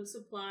bought those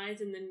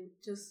supplies, and then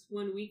just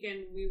one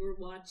weekend we were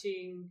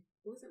watching.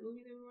 What was that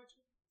movie they were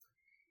watching?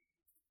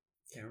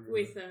 Can't remember.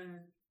 With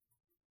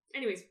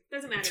anyways,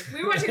 doesn't matter.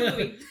 We were watching a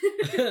movie,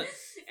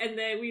 and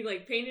then we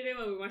like painted it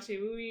while we were watching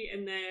a movie,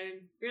 and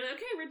then we were like,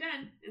 okay, we're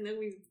done. And then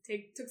we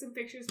took some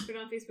pictures, put it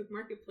on Facebook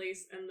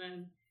Marketplace, and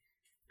then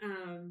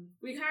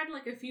we had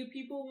like a few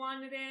people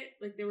wanted it,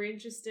 like they were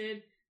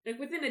interested, like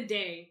within a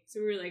day. So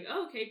we were like,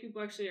 oh, okay,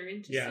 people actually are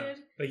interested. Yeah,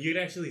 but you'd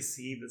actually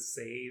see the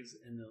saves,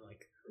 and then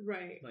like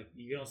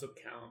you can also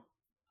count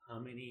how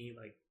many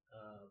like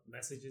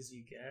messages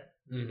you get.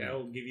 Mhm. That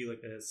will give you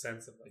like a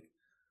sense of like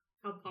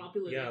how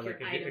popular like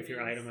if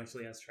your is. item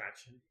actually has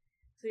traction.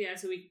 So yeah,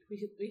 so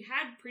we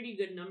had pretty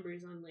good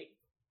numbers on like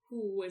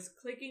who was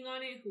clicking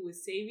on it, who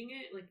was saving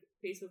it. Like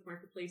Facebook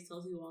Marketplace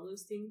tells you all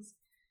those things.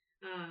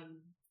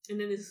 And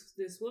then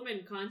this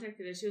woman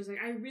contacted us. She was like,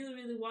 I really,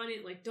 really want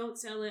it. Like, don't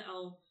sell it.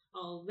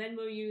 I'll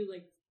Venmo you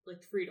like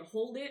for you to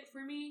hold it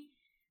for me.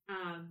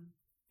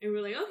 And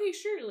we're like, okay,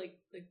 sure. Like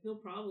no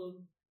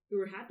problem. We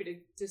were happy to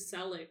just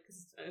sell it,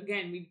 because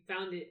again, we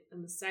found it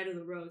on the side of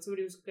the road.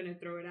 Somebody was gonna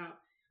throw it out.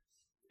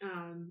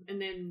 And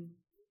then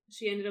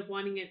she ended up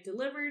wanting it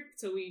delivered,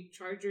 so we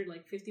charged her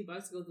like $50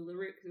 to go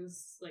deliver it, because it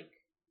was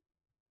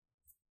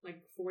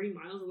like 40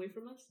 miles away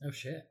from us. Oh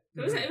shit.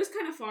 So it was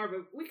kind of far,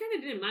 but we kind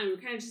of didn't mind. We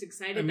were kind of just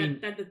excited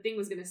that the thing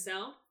was gonna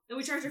sell, and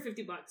we charged her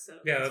 $50. So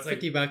Yeah, that's like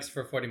 $50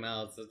 for 40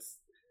 miles. That's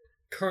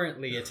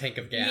currently a tank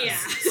of gas.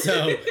 Yeah.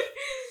 So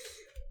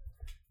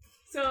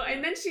So,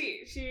 and then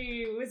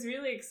she was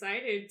really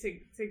excited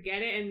to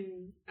get it,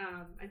 and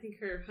I think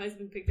her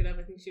husband picked it up.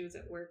 I think she was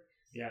at work.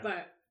 yeah.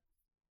 But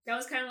that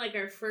was kind of like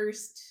our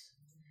first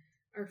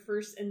our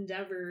first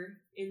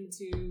endeavor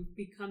into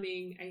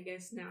becoming, I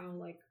guess now,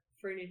 like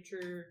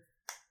furniture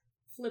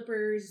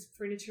flippers,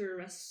 furniture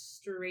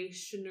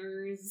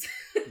restorationers.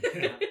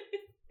 Yeah.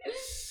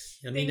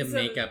 You'll need to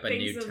make up a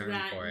new things of term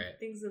that- for it.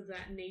 Things of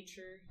that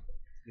nature.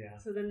 Yeah.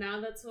 So then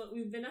now that's what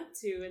we've been up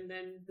to. And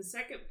then the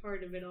second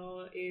part of it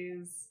all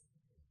is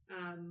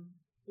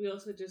we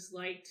also just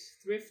liked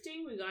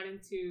thrifting. We got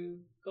into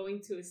going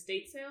to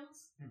estate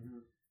sales. Mm-hmm.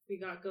 We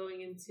got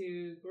going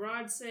into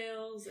garage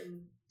sales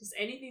and just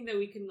anything that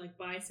we can like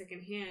buy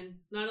secondhand.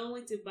 Not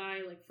only to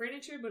buy like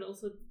furniture, but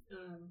also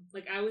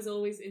like I was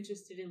always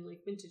interested in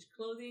like vintage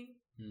clothing.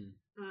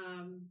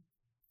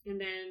 And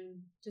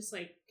then just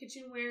like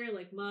kitchenware,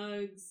 like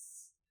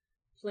mugs,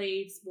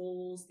 plates,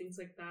 bowls, things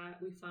like that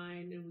we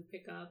find and we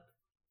pick up.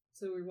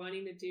 So we're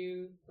wanting to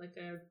do like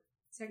a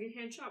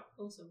secondhand shop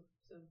also.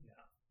 So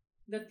yeah,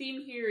 the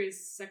theme here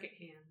is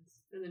secondhand,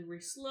 and then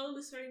we're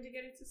slowly starting to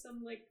get into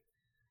some like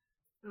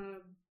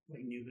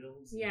new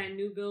builds. Yeah,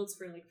 new builds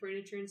for like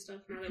furniture and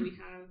stuff. Now that we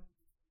have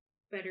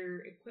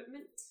better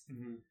equipment.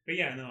 Mm-hmm. But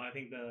yeah, no, I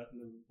think the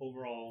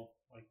overall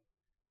like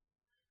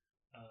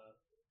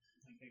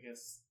I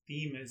guess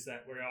theme is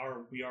that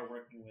we are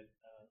working with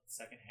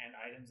secondhand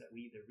items that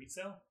we either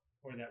resell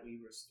or that we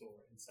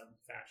restore in some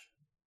fashion,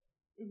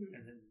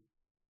 and then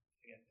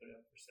again put it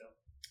up for sale.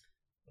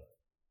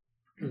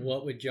 But,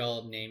 what would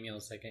y'all name your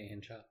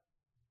secondhand shop?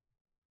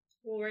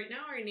 Well, right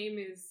now our name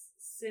is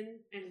Sin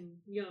and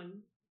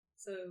Yon.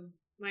 So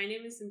my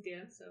name is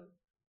Cynthia. So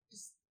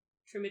just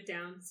trim it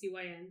down,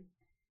 CYN,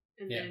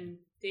 and then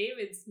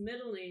David's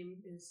middle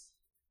name is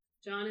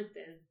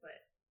Jonathan, but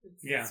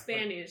it's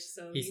Spanish,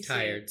 so he's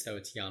tired, so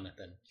it's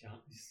Jonathan.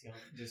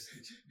 Just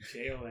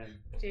Jon. Jon.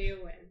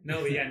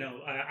 No, yeah,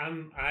 no.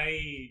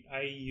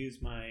 I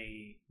use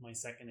my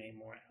second name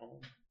more at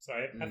home, so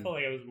I felt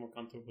like I was more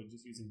comfortable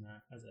just using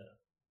that as a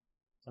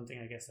something.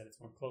 I guess that it's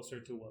more closer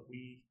to what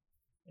we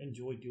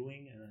enjoy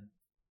doing, and then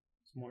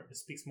it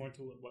speaks more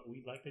to what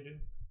we like to do.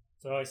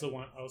 So I also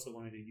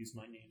wanted to use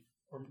my name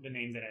or the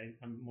name that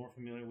I'm more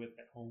familiar with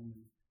at home,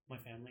 and my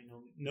family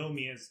know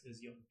me as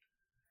Young.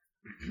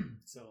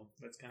 So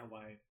that's kind of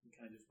why we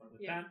kind of just went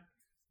with that.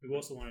 We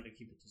also wanted to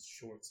keep it just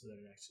short so that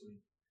it actually...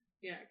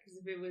 Yeah, because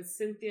if it was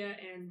Cynthia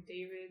and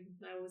David,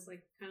 that was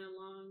like kind of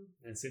long.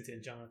 And Cynthia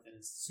and Jonathan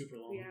is super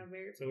long. Yeah,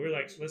 very. So we're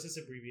like, let's just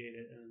abbreviate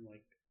it and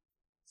like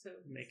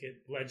make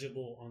it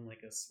legible on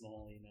like a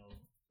small,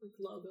 like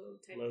logo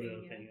type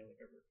thing or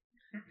whatever.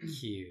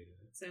 Cute.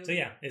 So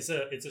yeah, it's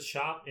a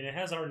shop and it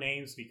has our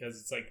names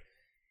because it's like,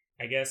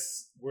 I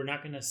guess we're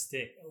not gonna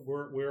stick.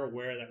 We're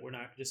aware that we're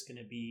not just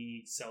gonna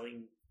be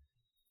selling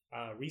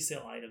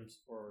resale items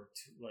for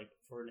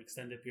an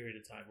extended period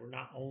of time. We're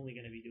not only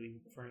going to be doing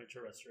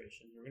furniture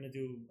restoration. We're going to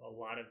do a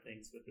lot of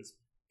things with this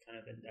kind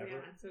of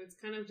endeavor. Yeah, so it's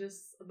kind of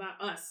just about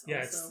us.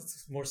 Yeah, also.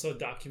 It's more so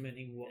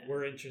documenting what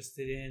we're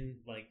interested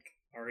in, like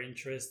our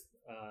interest,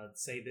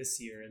 say this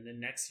year, and then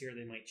next year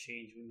they might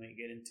change. We might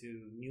get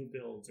into new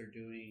builds or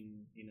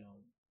doing,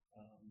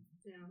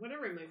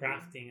 whatever it might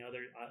crafting be.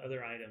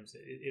 other items.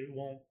 It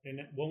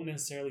won't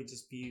necessarily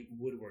just be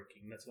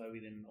woodworking. That's why we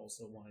didn't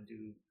also want to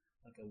do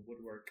like a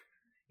woodwork,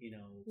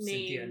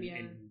 Cynthia and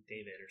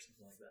David or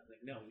something like that.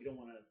 Like, no, we don't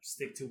want to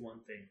stick to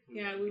one thing.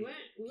 We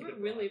went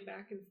really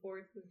back and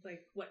forth with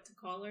like what to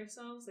call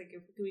ourselves. Like,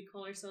 do we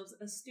call ourselves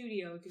a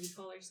studio? Do we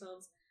call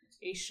ourselves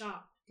a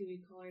shop? Do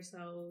we call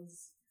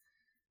ourselves?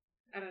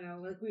 I don't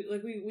know.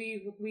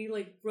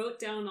 We wrote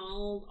down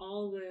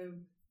all the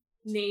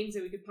names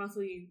that we could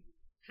possibly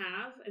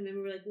have, and then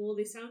we were like, well,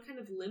 they sound kind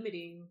of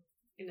limiting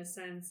in a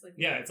sense. Like,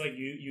 it's like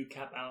you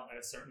cap out at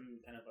a certain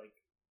kind of like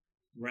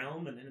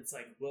realm, and then it's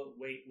like, well,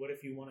 wait, what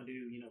if you want to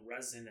do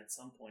resin at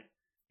some point,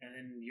 and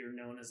then you're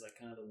known as like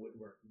kind of the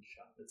woodworking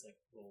shop? It's like,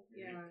 well,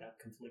 you have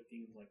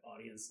conflicting like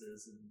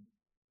audiences and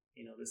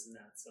this and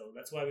that. So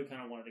that's why we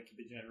kind of wanted to keep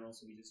it general.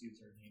 So we just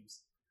use our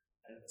names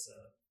as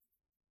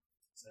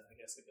I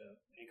guess like a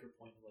anchor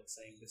point of like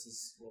saying this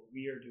is what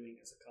we are doing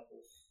as a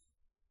couple.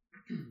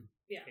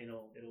 Yeah,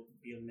 it'll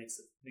be a mixed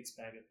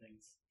bag of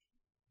things.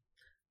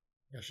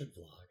 I should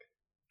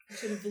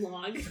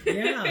vlog.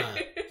 Yeah.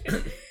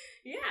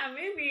 Yeah,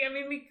 maybe. I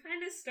mean, we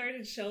kind of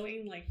started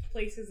showing like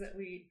places that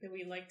we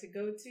like to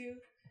go to,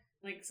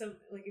 like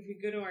if you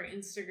go to our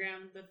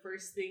Instagram, the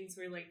first things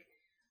were like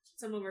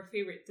some of our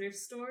favorite thrift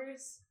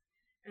stores,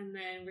 and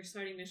then we're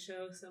starting to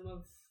show some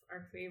of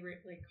our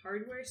favorite like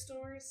hardware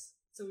stores.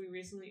 So we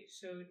recently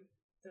showed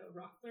the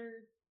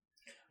Rockler.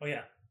 Oh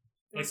yeah,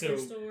 Rockler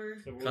store.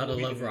 Gotta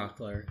love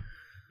Rockler.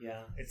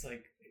 Yeah, it's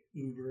like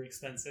uber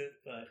expensive,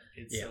 but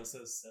it's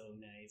also so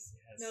nice.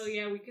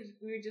 We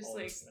were just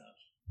like stuff.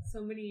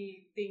 So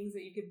many things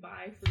that you could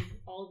buy for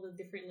all the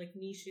different like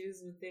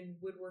niches within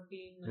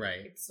woodworking.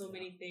 It's so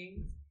many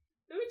things.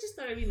 But we just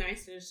thought it'd be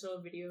nice to just show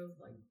a video of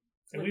like.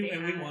 And we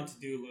want to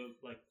do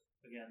like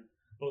again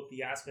both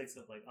the aspects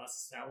of like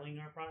us selling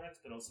our products,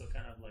 but also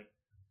kind of like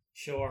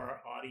show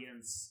our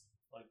audience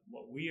like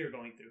what we are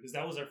going through, because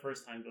that was our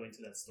first time going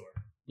to that store.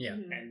 Yeah,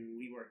 and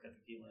we worked at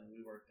Tequila, and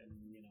we worked in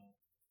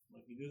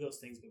like we do those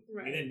things, but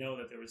we didn't know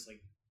that there was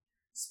like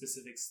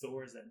specific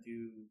stores that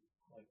do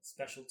like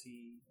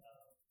specialty,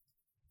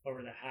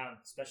 or that have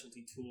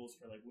specialty tools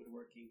for like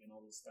woodworking and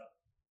all this stuff.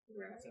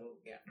 Right. So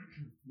Yeah.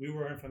 we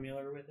weren't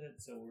familiar with it,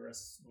 so we're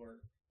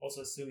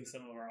also assuming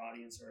some of our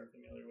audience are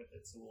familiar with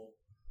it. So we'll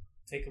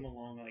take them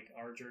along like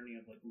our journey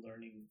of like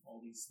learning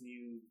all these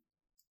new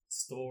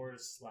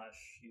stores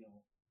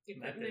 /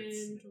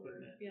 methods,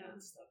 equipment,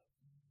 and stuff.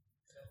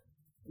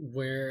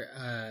 Where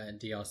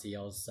do y'all see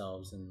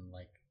yourselves in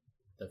like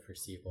the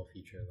foreseeable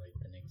future, like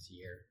the next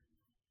year?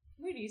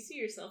 Where do you see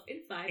yourself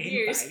in 5 In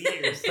years? 5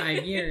 years.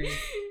 5 years.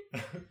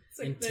 It's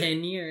like In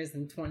 10 years,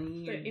 in 20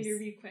 years. The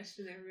interview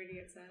question everybody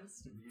gets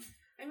asked.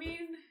 I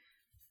mean,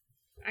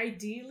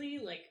 ideally,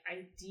 like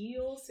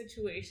ideal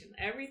situation,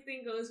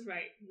 everything goes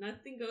right,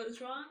 nothing goes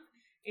wrong.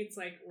 It's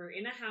like we're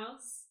in a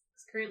house.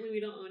 'Cause currently, we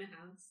don't own a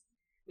house.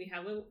 We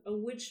have a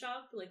wood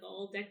shop, like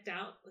all decked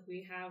out. Like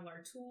we have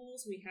our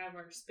tools, we have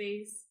our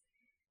space.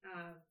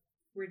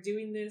 We're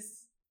doing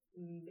this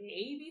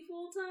maybe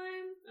full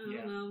time. I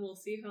don't know. We'll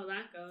see how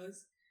that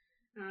goes.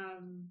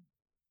 And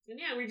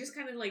yeah, we're just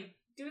kind of like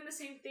doing the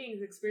same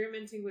things,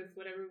 experimenting with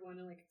whatever we want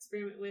to like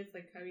experiment with,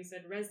 like how you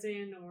said,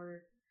 resin,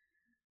 or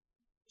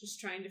just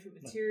trying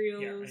different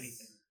materials. Yeah,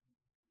 anything.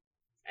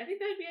 I think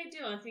that'd be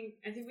ideal. I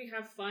think we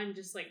have fun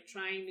just like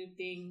trying new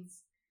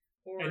things.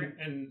 Or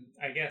and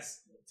I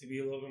guess to be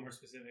a little bit more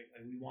specific,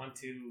 like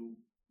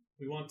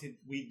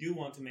we do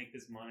want to make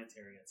this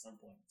monetary at some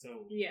point.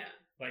 So yeah,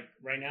 like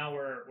right now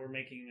we're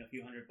making a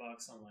few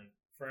 $100 on like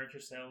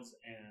furniture sales,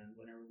 and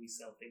whenever we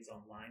sell things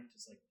online,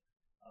 just like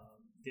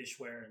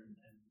dishware and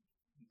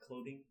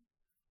clothing.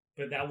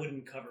 But that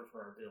wouldn't cover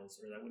for our bills,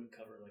 or that wouldn't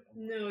cover like a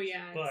mortgage. No,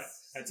 yeah. But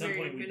at some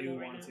point we do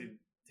right want now. to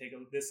take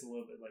this a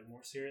little bit like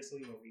more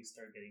seriously, where we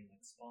start getting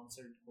like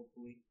sponsored,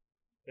 hopefully.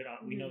 But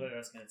we know that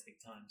that's going to take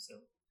time. So,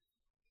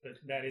 but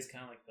that is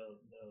kind of like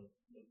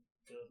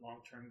the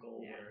long term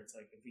goal, where it's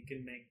like if we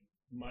can make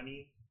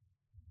money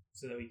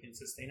so that we can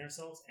sustain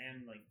ourselves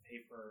and like pay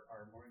for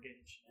our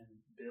mortgage and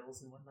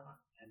bills and whatnot,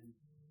 and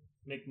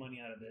make money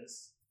out of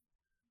this,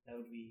 that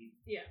would be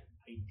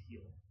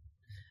ideal.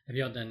 Have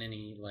y'all done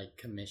any like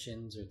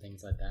commissions or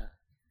things like that?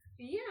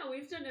 Yeah,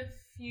 we've done a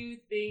few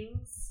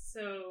things.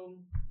 So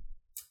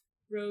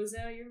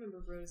Rosa, you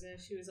remember Rosa?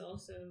 She was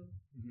also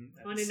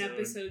on an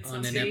episode. On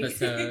an something.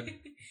 episode.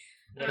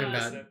 What about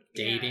episode?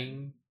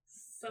 dating.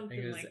 Something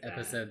I think it was like that.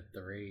 episode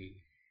 3.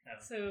 Oh.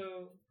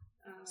 So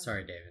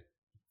Sorry, David.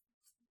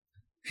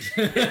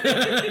 we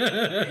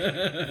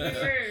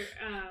were.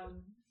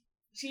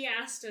 She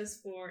asked us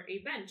for a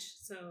bench,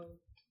 so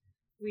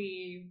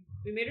we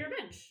made her a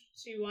bench.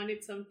 She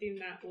wanted something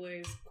that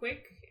was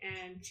quick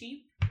and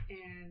cheap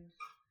and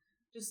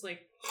just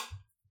like.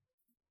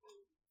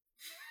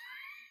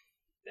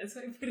 That's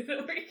why I put it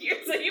over here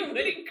so you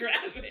wouldn't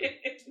grab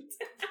it.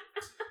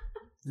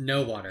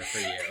 No water for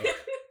you.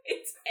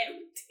 It's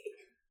empty.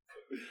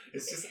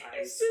 It's just ice.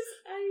 It's just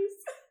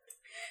ice.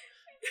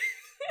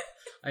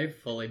 I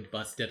fully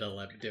busted a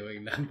lip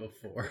doing that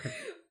before.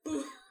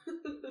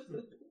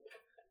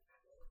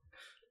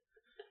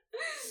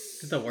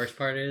 The worst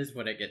part is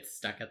when it gets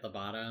stuck at the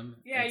bottom.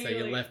 Yeah, and so you,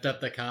 you like- lift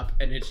up the cup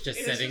and it's just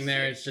It's sitting just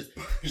there. like-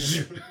 It's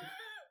just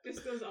This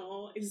goes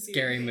all into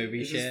scary your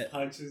movie It shit. just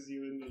punches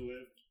you in the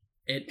lip.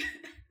 It.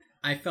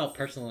 I felt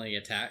personally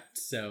attacked.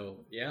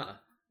 So yeah,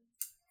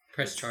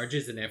 press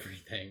charges and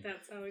everything.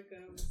 That's how it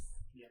goes.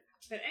 Yeah.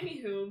 But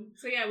anywho,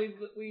 so yeah,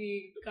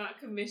 we got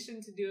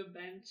commissioned to do a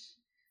bench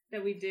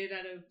that we did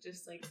out of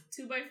just like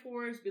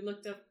 2x4s. We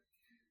looked up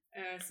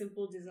a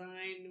simple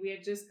design. We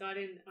had just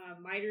gotten a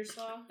miter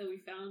saw that we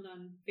found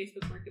on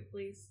Facebook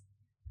Marketplace,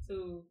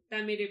 so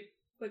that made it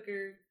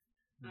quicker.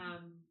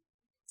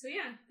 So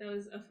yeah, that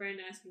was a friend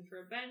asking for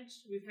a bench.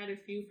 We've had a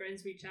few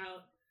friends reach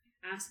out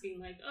asking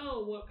like,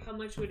 oh, how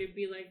much would it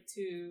be like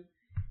to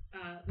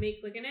make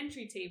like an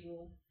entry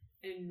table?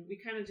 And we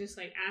kind of just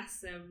like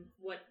asked them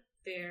what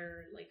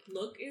their like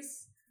look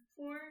is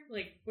for,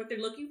 like what they're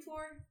looking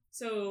for.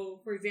 So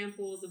for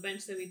example, the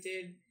bench that we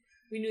did,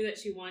 we knew that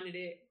she wanted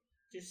it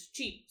just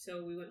cheap,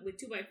 so we went with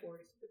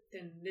 2x4s. But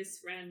then this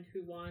friend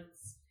who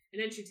wants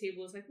an entry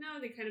table is like, no,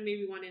 they kind of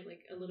maybe wanted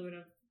like a little bit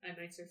of a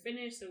nicer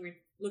finish, so we're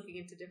looking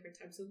into different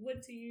types of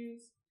wood to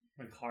use.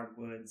 Like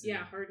hardwoods. Yeah,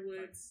 and,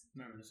 hardwoods.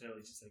 Like, not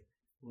necessarily just like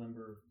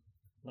lumber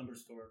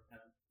store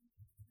kind of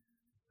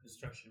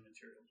construction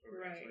materials.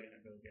 Where we're actually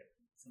gonna go get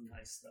some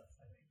nice stuff,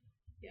 I think.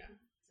 Yeah.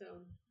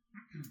 So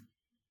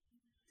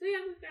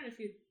yeah, we've done a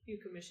few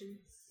commissions.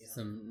 Yeah.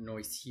 Some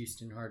Noise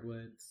Houston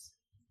hardwoods.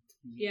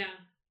 Yeah.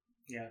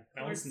 Yeah,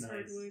 that was Clark's nice.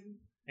 hardwood.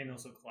 And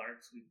also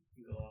Clark's, we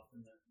can go off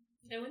in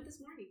there. I went this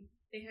morning.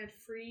 They had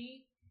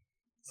free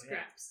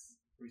scraps,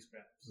 Free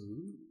scraps.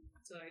 Ooh.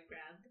 so I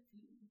grabbed a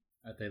few.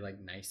 Are they like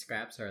nice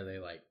scraps or are they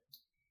like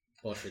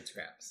bullshit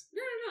scraps?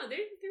 No, they're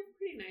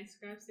pretty nice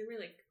scraps. They were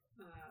like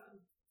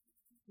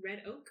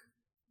red oak,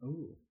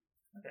 Ooh.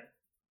 Okay.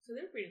 so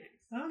they're pretty nice.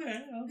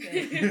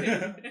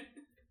 Okay.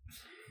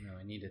 No,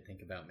 I need to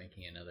think about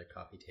making another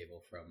coffee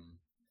table from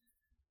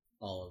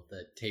all of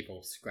the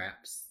table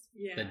scraps,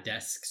 Yeah. the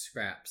desk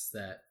scraps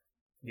that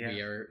Yeah.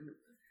 we are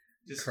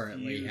Just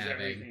currently use having.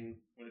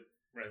 everything with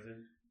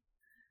resin.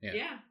 Yeah.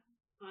 Yeah.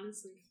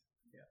 honestly.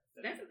 Yeah,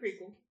 That'd be pretty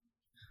cool.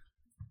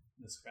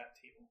 The scrap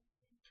table.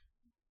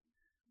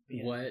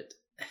 What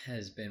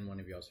has been one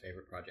of y'all's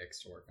favorite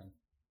projects to work on?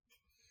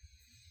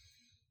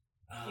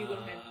 You go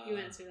ahead. You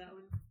answer that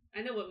one.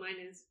 I know what mine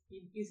is.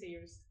 You say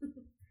yours.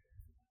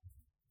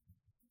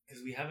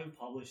 Because we haven't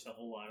published a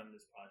whole lot on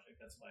this project.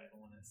 That's why I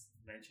don't want to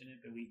mention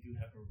it. But we do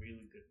have a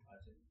really good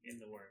project in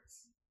the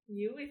works.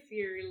 You with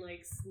your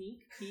like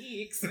sneak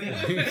peeks. You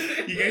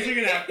guys are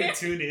gonna have to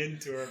tune in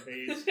to our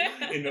page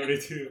in order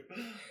to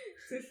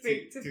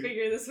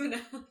figure this one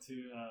out.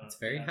 It's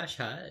very hush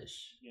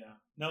hush. Yeah.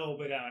 No,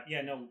 but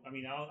no. I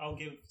mean, I'll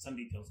give some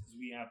details because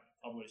we have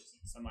published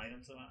some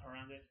items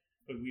around it.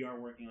 But we are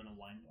working on a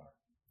wine bar.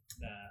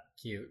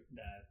 Cute.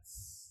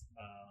 That's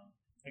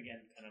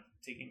again kind of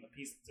taking a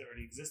piece that's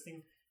already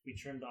existing. We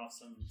trimmed off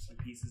some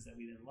pieces that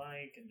we didn't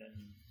like, and then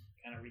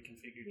kind of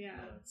reconfigured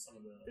some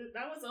of the.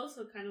 That was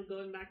also kind of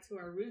going back to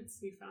our roots.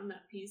 We found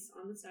that piece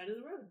on the side of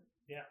the road.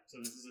 Yeah, so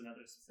this is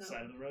another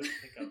side of the road to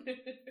pick up.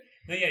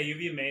 No, yeah, you'd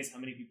be amazed how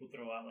many people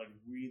throw out like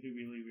really,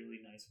 really, really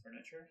nice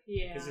furniture.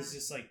 Yeah, because it's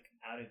just like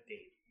out of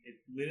date.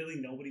 It literally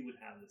nobody would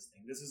have this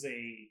thing. This is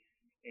a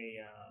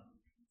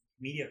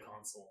media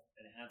console,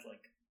 and it had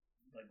like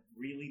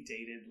really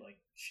dated like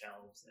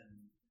shelves and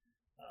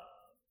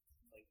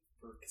like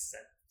for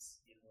cassettes,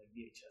 like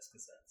VHS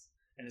cassettes,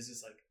 and it's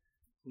just like,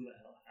 who the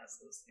hell has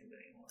those things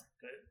anymore?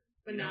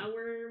 But now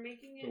we're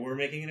making it. But we're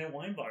making it a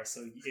wine bar,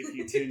 so if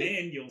you tune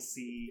in, you'll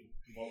see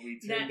what we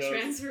turned that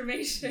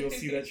transformation. You'll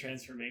see that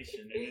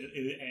transformation,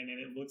 and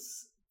it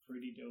looks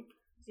pretty dope.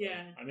 So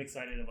yeah, I'm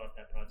excited about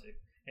that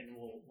project, and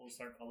we'll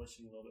start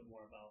publishing a little bit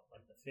more about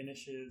like the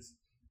finishes,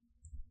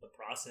 the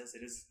process.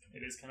 It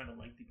is kind of a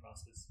lengthy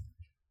process.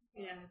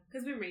 Yeah,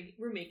 because we're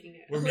making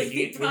it. We're making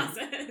it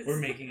process.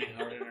 We're making it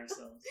hard on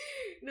ourselves.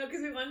 No,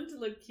 because we wanted to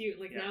look cute.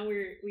 Like now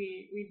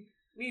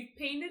we've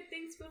painted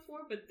things before,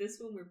 but this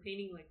one we're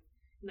painting like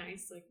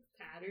nice like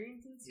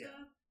patterns and stuff.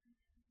 Yeah.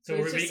 So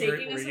we're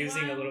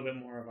using a little bit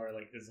more of our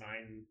like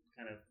design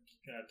kind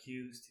of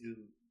cues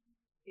to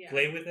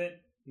play with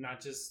it, not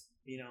just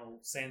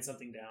sand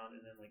something down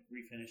and then like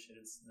refinish it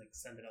and like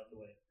send it out the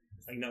way.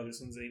 Like no,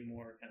 this one's a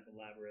more kind of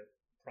elaborate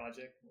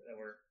project that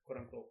we're quote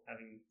unquote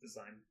having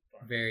design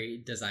fun.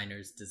 Very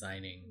designers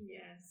designing.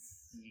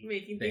 Yes,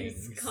 making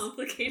things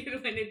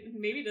complicated when it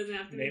maybe doesn't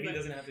have to. Maybe it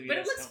doesn't have to be. But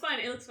it looks fun.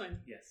 It looks fun.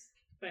 Yes.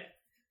 But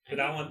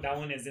that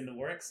one is in the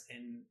works,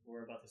 and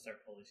we're about to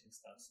start publishing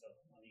stuff. So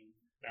I mean,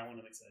 that one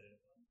I'm excited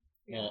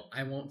about. Well,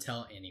 I won't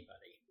tell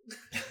anybody.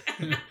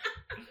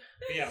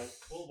 But yeah,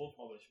 we'll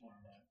publish more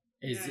on that.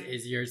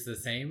 Is yours the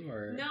same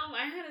or no?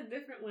 I had a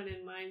different one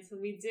in mind. So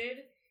we did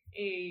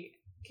a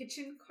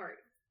kitchen cart,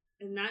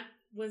 and that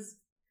was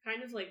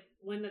kind of like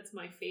one that's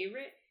my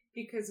favorite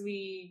because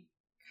we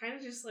kind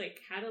of just like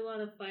had a lot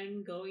of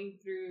fun going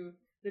through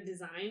the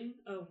design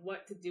of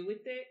what to do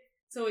with it.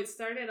 So it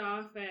started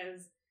off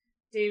as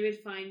David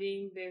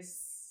finding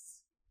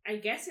this, I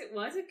guess it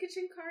was a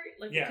kitchen cart,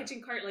 like a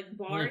kitchen cart, like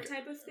bar like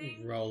type of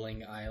thing.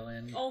 Rolling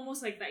island.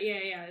 Almost like that.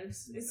 Yeah.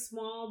 It's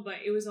small, but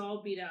it was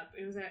all beat up.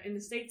 It was in the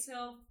state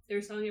sale. They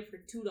were selling it for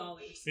 $2.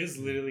 It was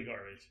literally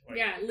garbage. Like,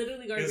 yeah,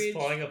 literally garbage. It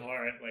was falling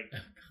apart. Like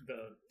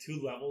the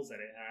 2 levels that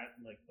it had,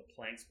 like the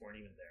planks weren't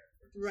even there.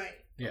 Right.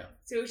 Yeah.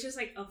 So it was just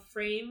like a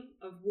frame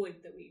of wood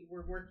that we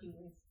were working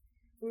with.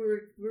 We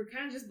were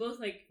kind of just both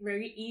like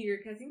very eager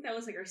because I think that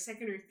was like our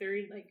second or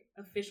third like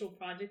official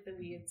project that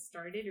we had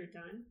started or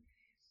done.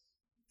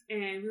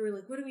 And we were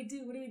like, what do we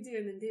do? What do we do?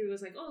 And then David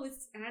was like, oh,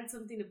 let's add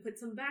something to put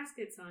some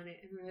baskets on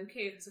it. And we're like,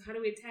 okay, so how do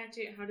we attach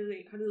it? How do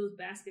those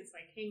baskets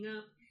like hang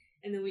up?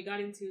 And then we got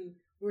into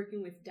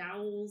working with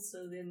dowels.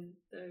 So then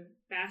the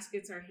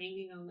baskets are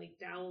hanging on like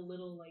dowel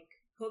little like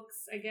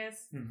hooks, I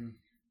guess. Mm-hmm.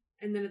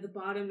 And then at the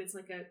bottom, it's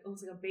like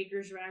almost like a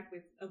baker's rack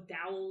of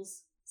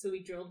dowels. So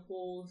we drilled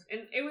holes.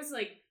 And it was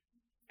like,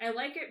 I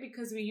like it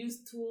because we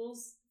used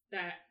tools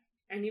that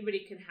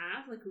anybody can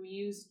have. Like we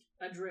used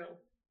a drill.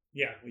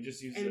 Yeah, we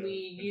just used a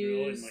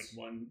drill and like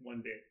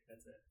one bit.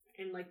 That's it.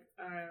 And like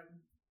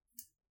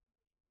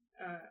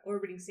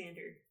orbiting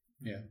sander.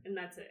 Yeah. And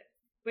that's it.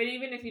 But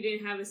even if you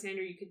didn't have a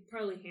sander, you could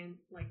probably hand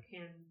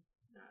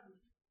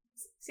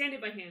sand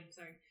it by hand.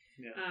 Sorry.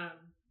 Yeah.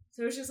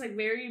 So it's just like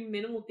very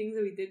minimal things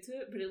that we did to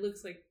it, but it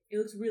looks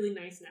really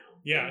nice now.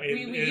 Yeah, like,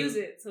 we use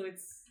it, so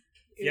it's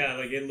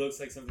like it looks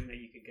like something that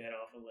you could get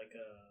off of like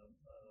a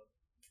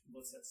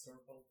what's that store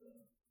called?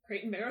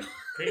 Crate and Barrel.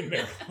 Crate and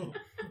Barrel.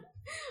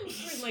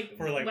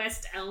 for like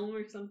West Elm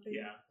or something.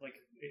 Yeah, like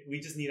we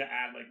just need to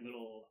add like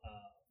little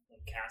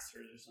like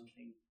casters or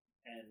something,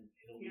 and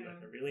it'll be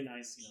like a really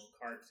nice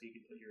cart, so you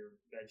can put your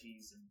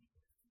veggies and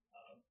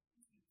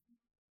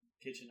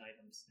kitchen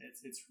items.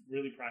 It's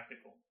really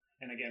practical.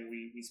 And again,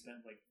 we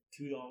spent like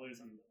 $2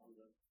 on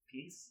the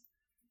piece.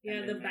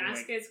 Yeah, the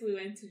baskets, we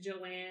went to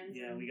Joann's.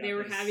 Yeah, they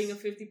were having a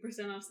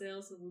 50% off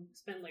sale, so we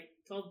spent like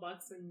 $12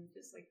 and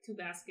just like 2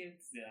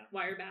 baskets. Yeah.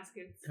 Wire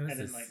baskets. That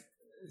was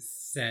a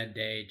sad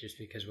day just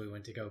because we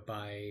went to go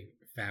buy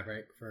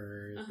fabric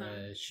for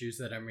the shoes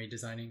that I'm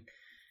redesigning.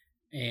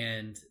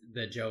 And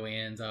the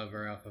Joann's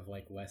over off of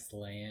like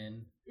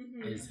Wesleyan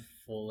Mhm. is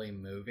fully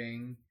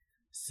moving.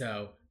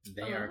 So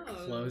they are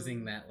Oh.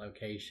 closing that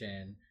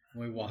location.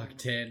 When we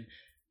walked in,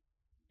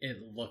 it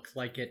looked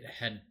like it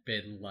had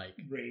been like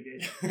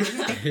Rated.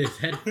 it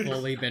had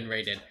fully been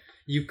raided.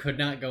 You could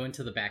not go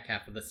into the back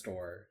half of the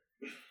store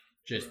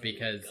just Bro,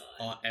 because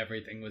God.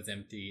 everything was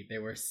empty. They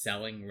were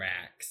selling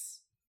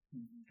racks.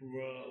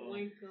 Bro. Oh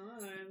my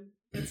god,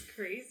 that's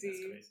crazy. That's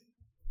crazy.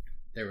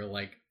 They were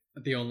like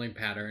the only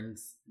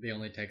patterns, the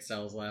only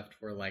textiles left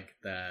were like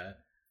the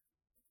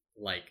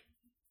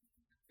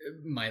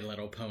My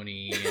Little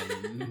Pony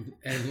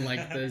and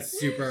like the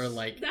super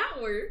like That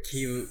works.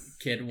 cute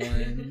kid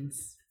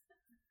ones.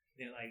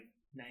 They're like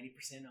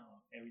 90%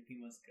 off.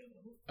 Everything must go.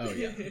 Oh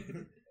yeah.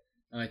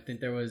 I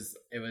think it was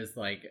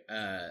like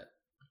I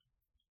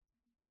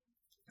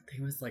think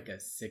it was like a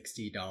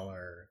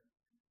 $60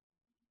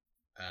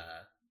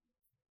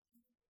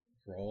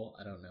 roll.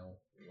 I don't know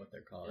what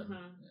they're called. Uh-huh.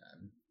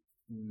 I'm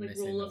Like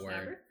missing roll the of word.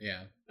 fabric?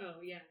 Yeah. Oh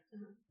yeah.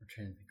 Uh-huh. I'm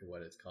trying to think of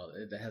what it's called.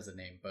 It has a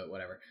name, but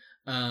whatever.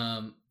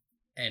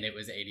 And it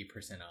was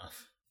 80%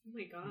 off. Oh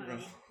my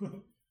god,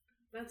 Bro.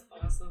 that's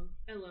awesome.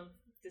 I love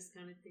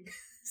discounted things.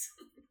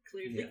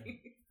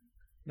 Clearly.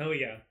 No,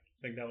 yeah.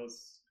 Like that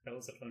was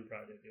a fun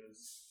project. It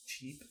was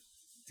cheap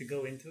to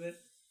go into it.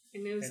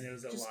 And it was, And it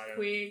was a just lot of-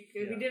 quick.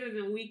 yeah. We did it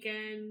in a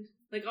weekend.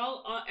 Like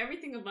all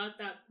everything about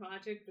that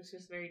project was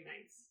just very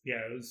nice.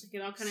 Yeah, it was.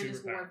 Like it all kind of super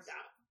just worked fast.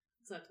 out.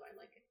 So that's why I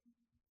like it.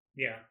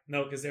 Yeah,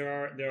 no, because there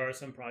are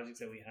some projects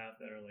that we have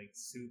that are like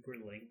super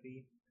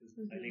lengthy.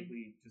 'Cause I think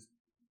we just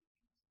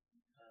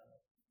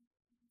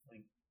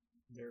like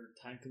they're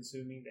time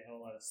consuming. They have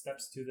a lot of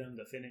steps to them,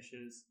 the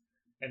finishes,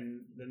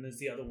 and then there's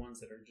the other ones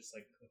that are just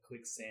like a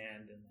quick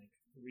sand and like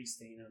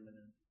restain them, and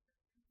then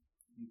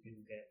you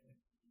can get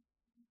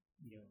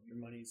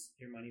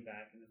your money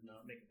back, and if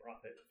not, make a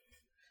profit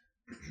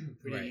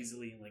pretty Right.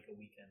 easily in like a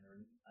weekend or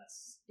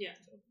less. Yeah.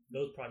 So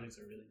those projects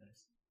are really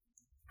nice.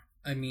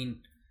 I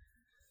mean,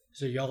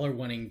 so y'all are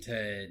wanting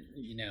to,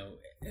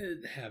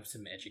 have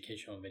some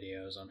educational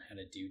videos on how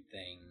to do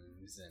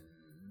things and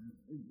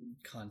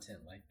content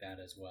like that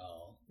as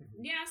well.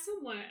 Yeah,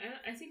 somewhat.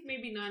 I think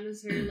maybe not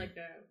necessarily like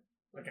a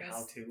Like a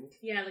how-to.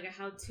 Yeah, like a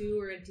how-to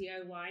or a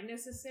DIY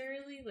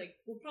necessarily. Like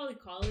we'll probably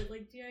call it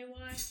like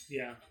DIY.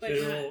 Yeah, But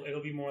but not-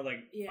 it'll be more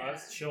like Yeah.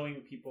 us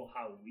showing people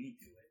how we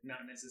do it,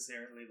 not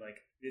necessarily like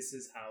this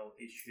is how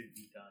it should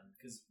be done.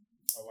 Because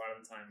a lot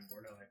of the time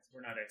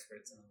we're not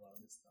experts in a lot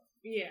of this stuff,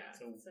 Yeah.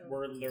 so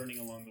we're learning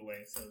along the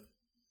way. So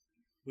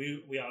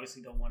we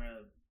obviously don't want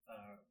to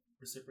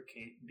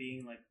reciprocate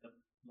being like the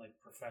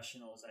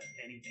professionals at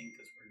anything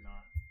because we're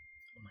not.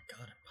 Oh my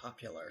god, I'm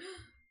popular.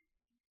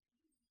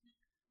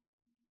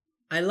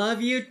 I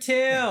love you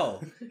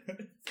too.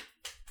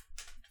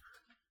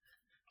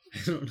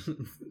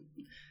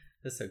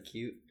 That's so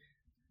cute.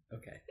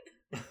 Okay.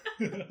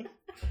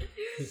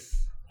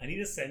 I need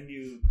to send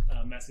you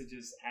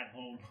messages at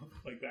home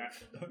like that.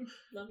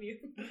 Love you.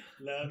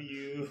 Love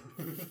you.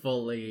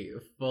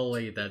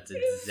 Fully, that's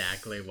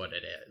exactly what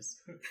it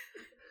is.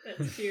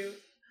 That's cute.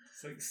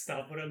 It's like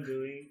stop what I'm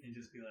doing and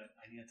just be like,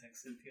 I need to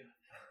text Cynthia.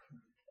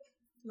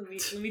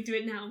 Let me do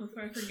it now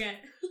before I forget.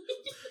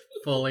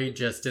 Fully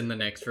just in the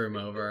next room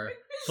over.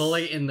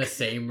 Fully in the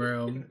same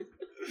room.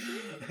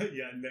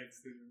 Yeah,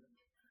 next to them.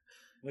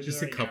 We'll do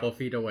Just it a right couple now.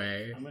 feet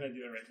away. I'm gonna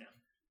do it right now.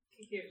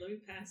 Here, let me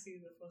pass you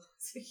the phone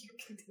so you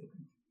can do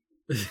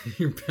it.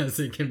 You're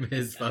passing him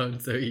his phone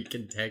so he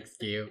can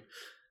text you.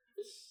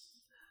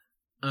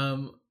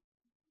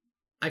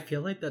 I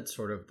feel like that's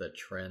sort of the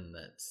trend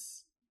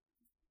that's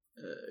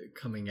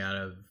coming out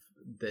of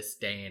this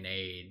day and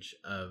age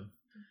of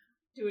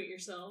Do it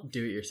yourself.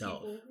 do it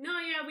yourself. People. No,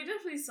 yeah, we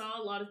definitely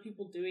saw a lot of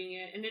people doing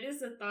it, and it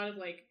is the thought of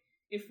like,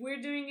 if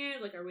we're doing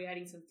it, like, are we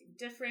adding something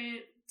different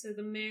to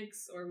the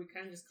mix, or are we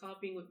kind of just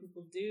copying what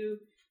people do?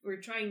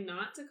 We're trying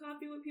not to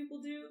copy what people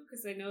do,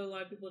 because I know a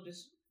lot of people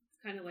just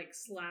kind of like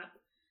slap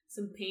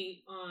some paint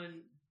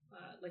on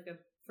like a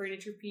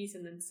furniture piece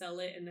and then sell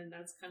it, and then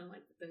that's kind of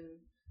like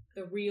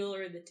the reel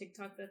or the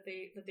TikTok that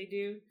they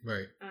do.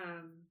 Right.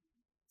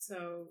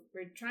 So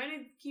we're trying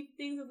to keep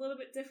things a little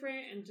bit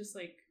different and just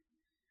like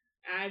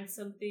add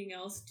something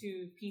else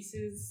to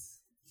pieces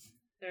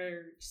that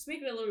are just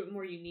make it a little bit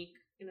more unique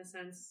in a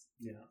sense.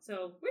 Yeah.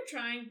 So we're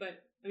trying,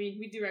 but I mean,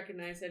 we do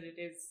recognize that it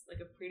is like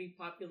a pretty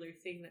popular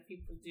thing that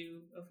people do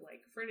of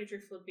like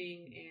furniture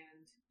flipping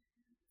and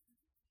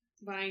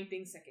buying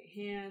things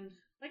secondhand.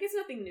 Like it's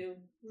nothing new.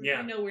 Yeah.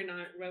 I know we're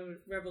not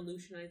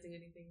revolutionizing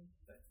anything,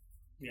 but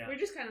Yeah. we're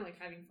just kind of like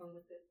having fun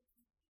with it.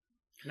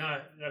 No,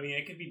 I mean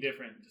it could be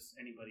different. Just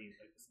anybody.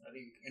 Like, I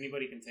think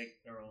anybody can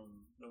take their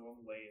own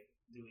way of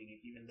doing it,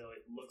 even though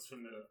it looks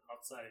from the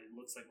outside, it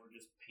looks like we're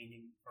just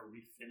painting or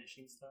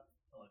refinishing stuff.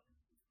 Like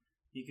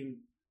you can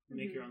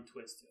make your own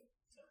twist to it.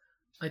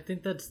 So. I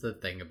think that's the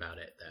thing about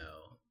it,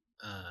 though.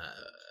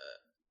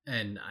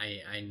 And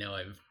I know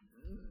I've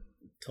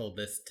told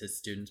this to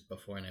students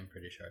before, and I'm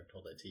pretty sure I've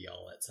told it to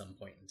y'all at some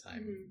point in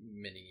time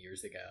many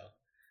years ago,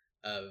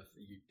 of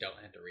you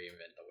don't have to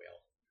reinvent the wheel.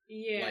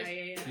 Yeah, Like,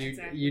 yeah, you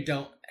exactly. you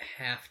don't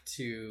have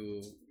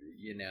to,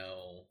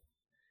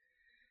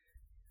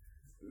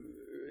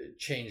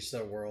 change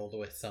the world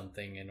with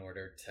something in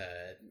order to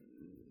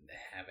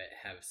have it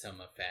have some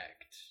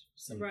effect,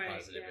 some Right,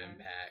 positive yeah.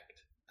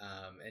 impact.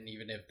 And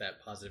even if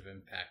that positive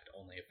impact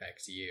only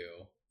affects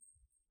you,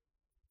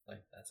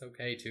 like, that's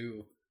okay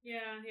too.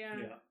 Yeah. Yeah.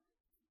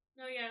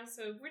 No, yeah.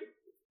 So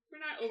we're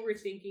not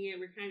overthinking it.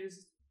 We're kind of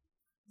just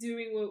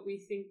doing what we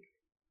think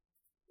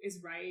is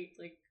right,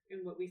 like,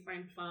 and what we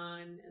find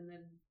fun, and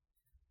then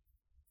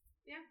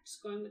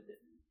just going with it.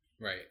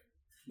 Right.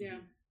 Yeah.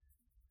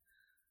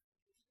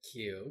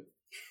 Cute.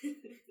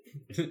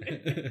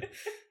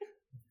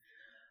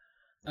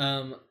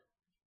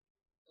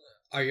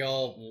 Are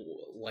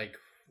y'all, like,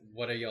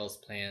 what are y'all's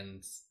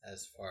plans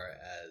as far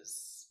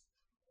as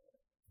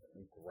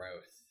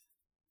growth?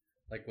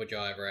 Like, would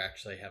y'all ever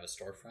actually have a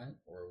storefront,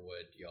 or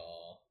would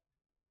y'all?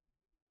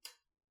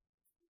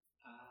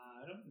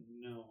 I don't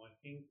know. I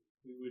think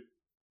we would.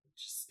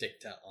 Just stick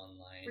to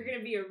online. We're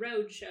gonna be a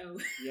road show.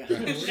 Yeah,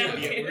 Right. we're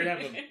gonna have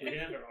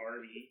an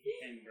RV,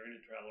 and we're gonna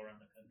travel around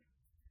the country.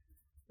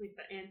 Like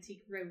the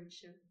antique road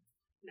show.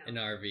 No. An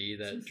RV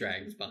that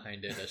drags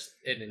behind it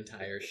an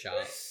entire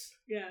shop.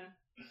 Yeah.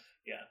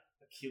 Yeah,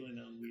 a Keelan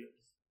on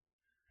wheels.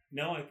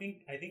 No, I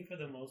think for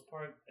the most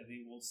part, I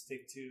think we'll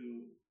stick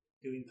to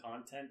doing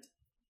content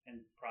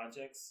and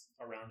projects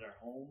around our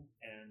home,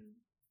 and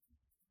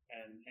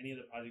any of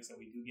the projects that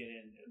we do get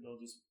in, they'll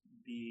just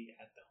be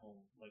at the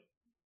home. Like,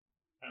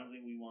 I don't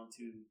think we want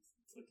to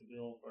foot the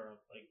bill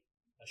for like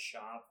a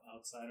shop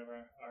outside of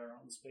our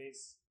own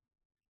space.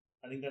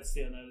 I think that's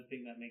another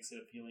thing that makes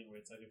it appealing, where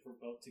it's like if we're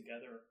both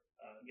together,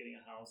 getting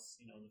a house,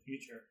 in the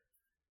future,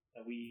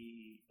 that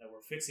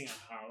we're fixing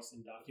our house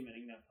and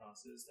documenting that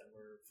process, that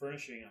we're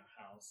furnishing our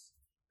house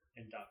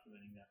and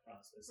documenting that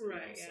process.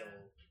 Right. So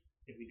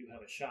Yeah. if we do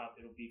have a shop,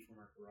 it'll be from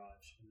our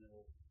garage, and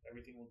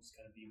everything will just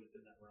kind of be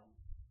within that realm.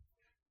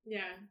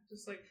 Yeah.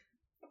 Just like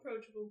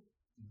approachable.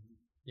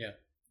 Yeah.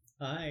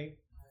 Hi.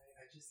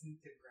 I just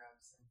need to grab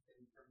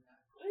something from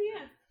that. Oh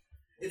yeah.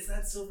 It's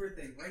that silver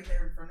thing right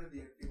there in front of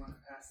you if you want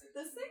to pass it.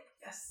 This thing?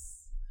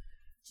 Yes.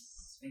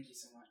 Thank you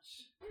so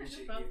much. Yeah, no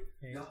Appreciate problem. you.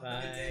 Hey, Y'all have a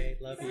bye. good day.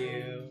 Love Bye.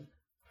 you.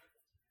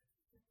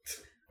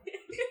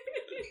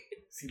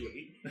 See you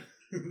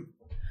late.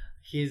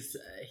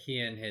 He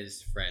and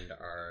his friend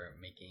are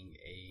making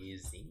a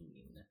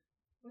zine.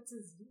 What's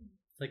his name?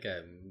 It's like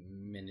a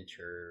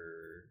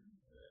miniature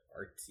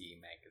artsy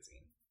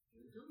magazine.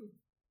 Oh,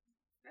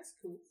 that's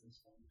cool.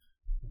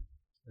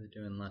 They're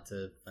doing lots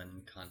of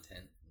fun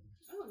content,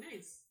 Oh,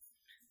 nice.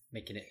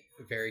 making it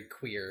very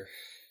queer.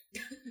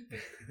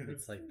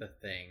 It's like the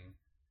thing.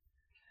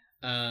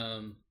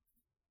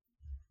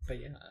 But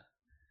yeah,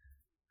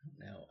 I don't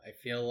know. I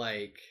feel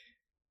like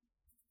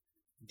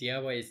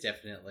DIY is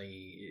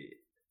definitely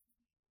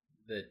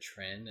the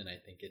trend, and I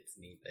think it's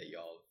neat that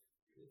y'all,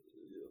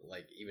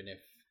 like, even if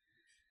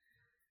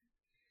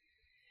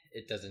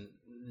it doesn't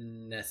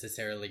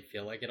necessarily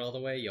feel like it all the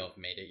way, y'all have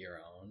made it your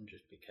own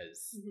just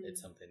because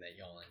it's something that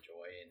y'all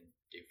enjoy and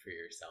do for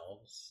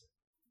yourselves,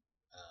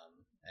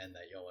 and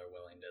that y'all are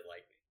willing to,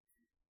 like,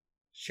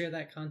 share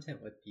that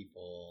content with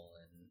people.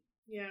 And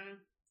Yeah.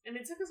 And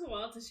it took us a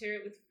while to share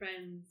it with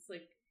friends.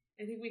 Like,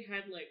 I think we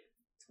had like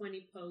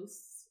 20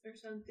 posts or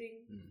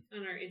something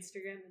on our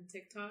Instagram and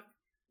TikTok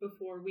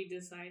before we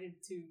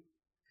decided to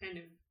kind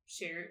of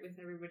share it with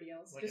everybody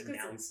else. Like, Just 'cause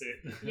announce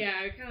it.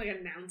 yeah, we kind of like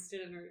announced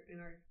it in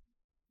our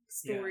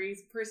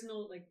stories,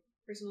 personal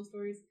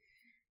stories.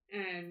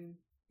 And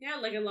yeah,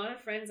 like a lot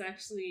of friends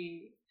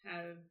actually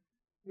have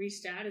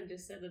reached out and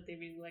just said that they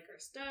really like our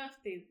stuff.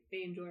 They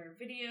enjoy our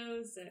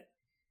videos, that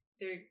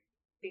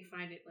they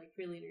find it like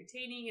really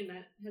entertaining, and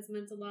that has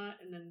meant a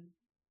lot. And then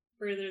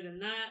further than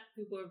that,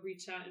 people have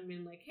reached out and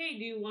been like, hey,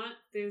 do you want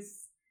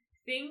this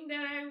thing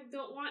that I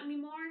don't want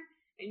anymore?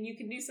 And you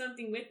can do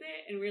something with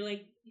it. And we're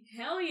like,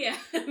 hell yeah,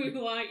 we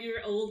want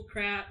your old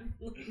crap.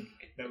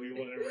 That we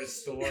want to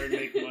restore and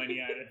make money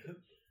out of.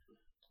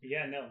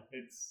 Yeah, no,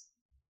 it's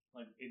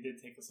like, it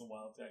did take us a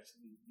while to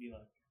actually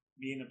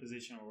be in a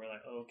position where we're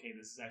like, oh, okay,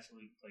 this is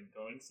actually like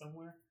going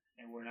somewhere,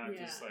 and we're not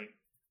just like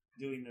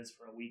doing this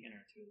for a weekend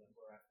or two. Like,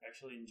 we're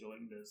actually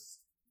enjoying this.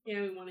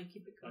 Yeah, we want to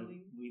keep it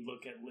going. We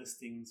look at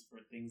listings for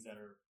things that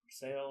are for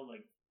sale,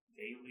 like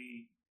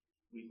daily.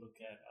 We look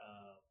at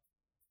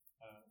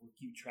we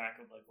keep track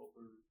of like what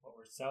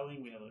we're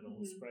selling. We have like a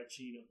little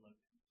spreadsheet of like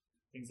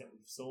things that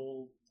we've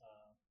sold,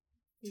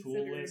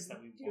 tool lists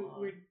that we bought.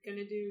 We're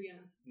gonna do,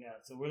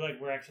 yeah. So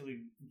we're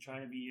actually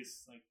trying to be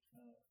as like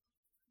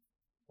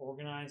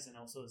organized and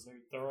also as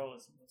very thorough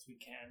as we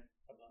can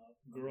about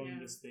growing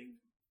this thing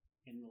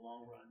in the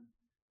long run.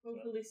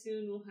 Hopefully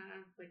soon we'll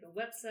have like a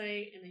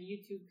website and a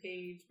YouTube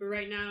page, but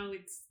right now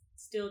it's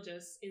still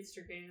just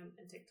Instagram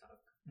and TikTok.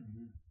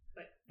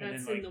 But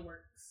that's in the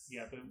works.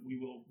 Yeah, but we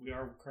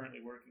are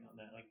currently working on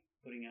that, like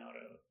putting out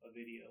a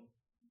video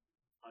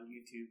on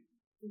YouTube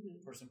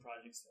for some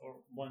projects,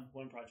 or one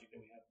project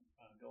that we have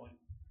going,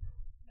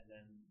 and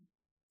then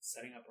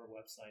setting up our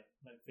website,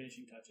 like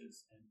finishing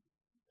touches and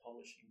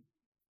publishing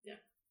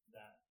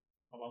that.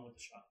 along with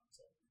the shop.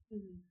 So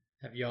Mhm.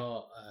 Have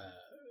y'all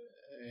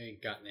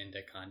gotten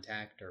into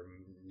contact or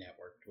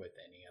networked with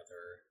any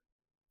other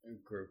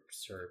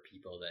groups or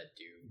people that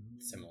do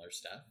similar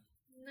stuff?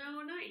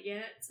 No, not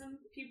yet. Some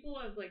people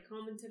have like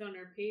commented on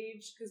our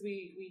page because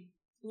we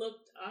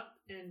looked up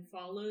and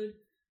followed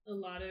a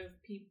lot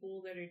of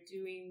people that are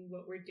doing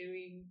what we're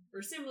doing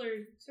or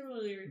similarly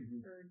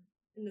or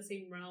in the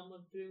same realm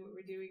of doing what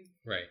we're doing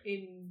Right.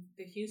 in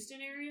the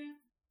Houston area.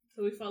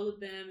 So we followed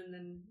them, and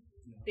then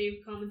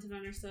they've commented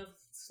on our stuff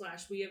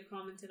 / we have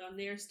commented on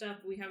their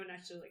stuff. We haven't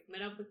actually like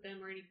met up with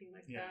them or anything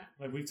like that.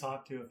 Like we've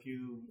talked to a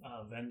few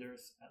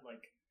vendors at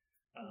like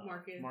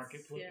Markets,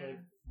 markets,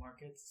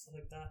 stuff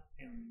like that,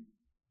 and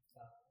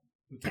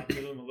we talked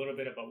to them a little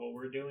bit about what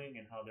we're doing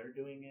and how they're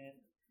doing it,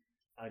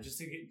 just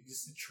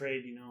to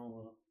trade,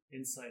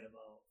 insight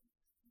about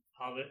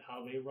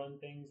how they run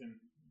things and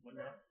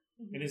whatnot.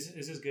 Mm-hmm. And it's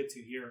just good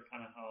to hear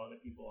kind of how other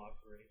people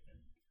operate and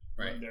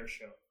Right. run their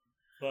show.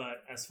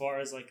 But as far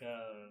as like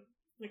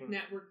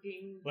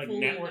networking,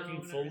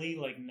 fully,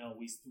 like no,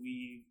 we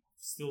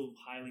still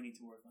highly need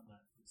to work on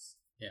that.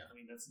 Yeah. I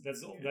mean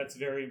that's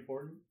very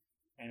important,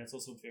 and it's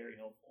also very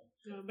helpful.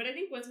 But I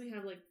think once we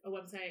have like a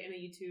website and a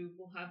YouTube,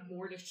 we'll have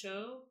more to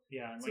show.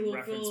 Yeah, and so like we'll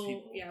reference feel,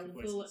 people. Yeah, to we'll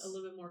places. feel a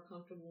little bit more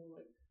comfortable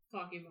like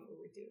talking about what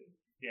we're doing.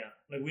 Yeah,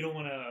 like we don't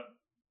want to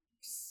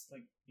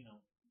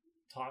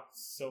talk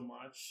so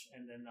much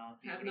and then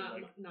not be Have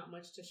able to, not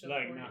much to show.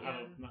 like for not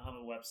it, have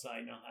a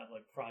website, not have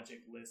like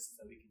project lists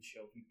that we can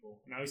show people,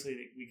 and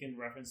obviously we can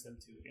reference them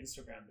to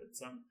Instagram. But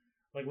some,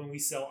 like when we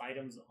sell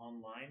items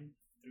online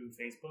through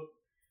Facebook,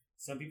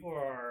 some people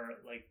are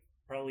like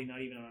probably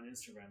not even on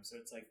Instagram, so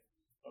it's like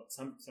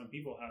some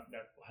people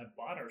have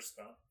bought our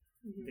stuff.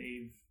 Mhm.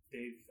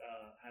 They've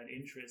had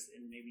interest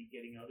in maybe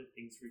getting other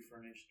things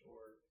refurnished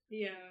or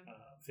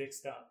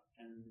fixed up,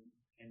 and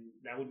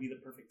that would be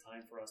the perfect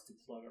time for us to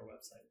plug our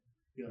website.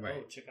 Be like,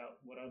 Right. check out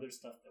what other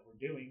stuff that we're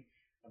doing.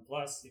 And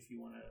plus, if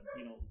you want to,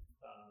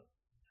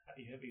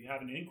 if you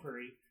have an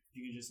inquiry,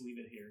 you can just leave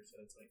it here. So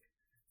it's like,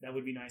 that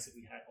would be nice if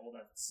we had all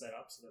that set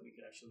up so that we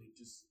could actually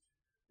just,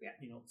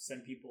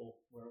 send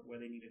people where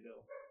they need to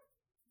go.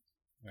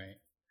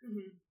 Right.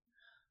 Mm-hmm.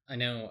 I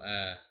know,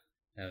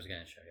 I was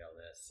going to show y'all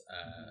this.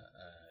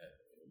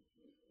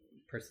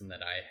 Person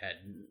that I had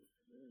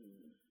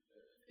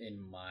in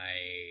my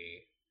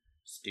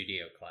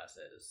studio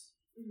classes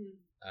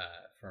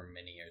for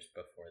many years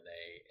before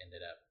they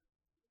ended up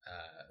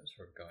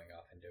sort of going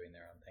off and doing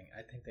their own thing.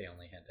 I think they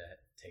only had to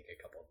take a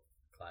couple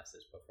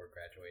classes before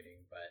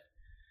graduating, but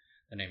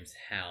their name's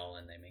Hal,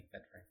 and they make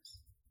bed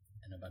frames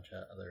and a bunch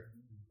of other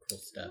cool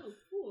stuff. Oh,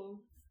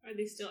 cool. Are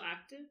they still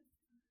active?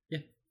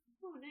 Yeah.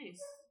 Oh,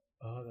 nice.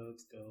 Oh, that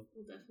looks dope.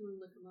 We'll definitely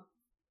look them up.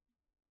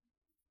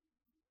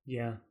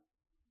 Yeah.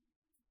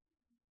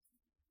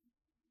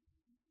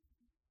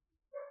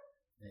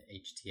 The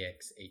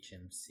HTX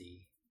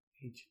HMC.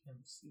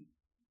 HMC.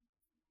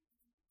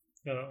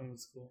 Yeah, that one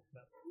was cool.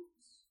 That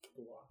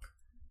block.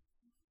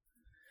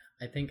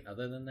 I think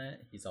other than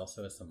that, he's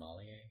also a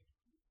sommelier.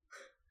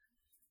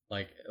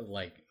 like,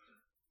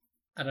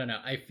 I don't know.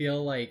 I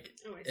feel like,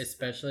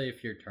 especially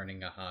if you're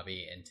turning a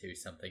hobby into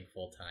something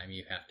full-time,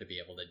 you have to be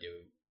able to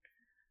do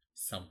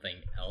something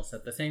else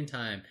at the same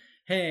time.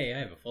 Hey, I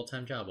have a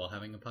full-time job while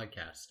having a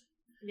podcast.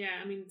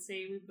 Yeah, I mean,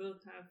 say we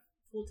both have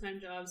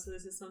full-time jobs, so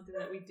this is something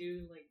that we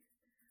do like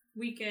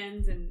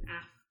weekends and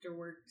after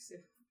works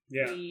if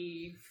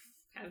we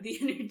have the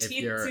energy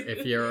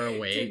if you're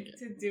awake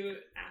to do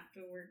it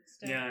after work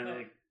stuff. Yeah, but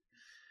like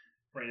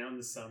right now in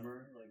the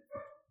summer, like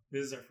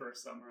this is our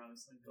first summer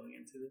obviously going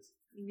into this.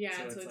 Yeah,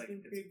 so it's like,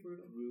 been pretty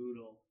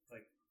brutal.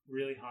 Like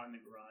really hot in the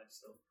garage,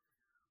 so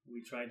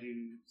we try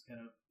to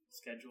kind of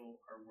schedule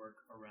our work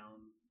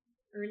around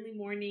early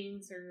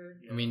mornings or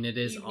I mean, it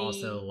is evenings.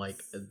 also like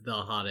the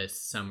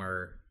hottest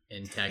summer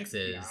in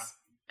Texas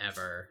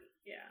ever.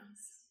 Yeah.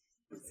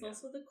 It's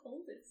also the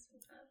coldest.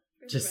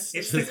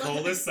 It's the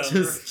coldest summer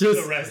just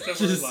the rest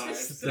of our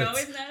lives. Just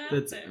throwing that out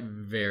That's there.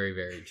 very,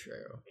 very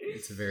true.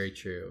 It's very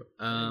true.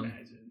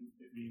 Imagine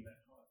it being that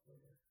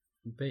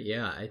hot. But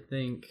yeah,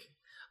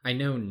 I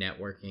know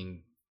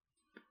networking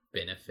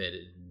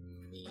benefited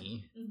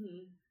me.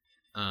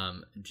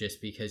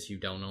 Just because you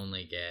don't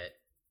only get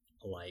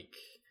like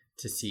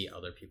to see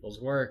other people's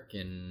work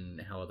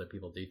and how other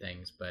people do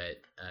things,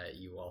 but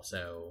you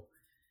also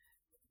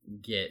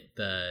get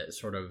the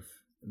sort of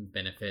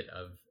benefit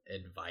of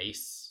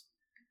advice.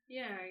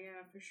 Yeah,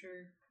 for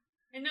sure.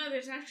 And no,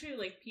 there's actually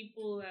like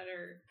people that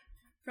are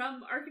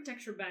from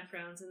architecture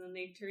backgrounds and then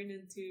they turn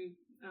into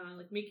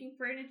like making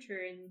furniture,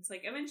 and it's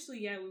like eventually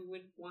we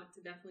would want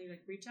to definitely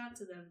like reach out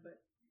to them, but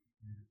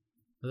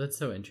well, that's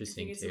so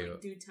interesting I think it's too.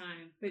 like due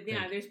time. But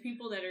yeah, there's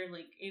people that are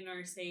like in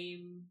our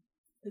same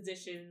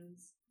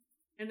positions,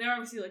 and they're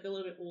obviously like a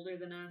little bit older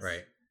than us,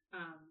 Right.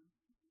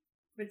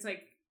 But it's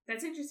like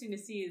that's interesting to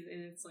see,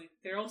 and it's like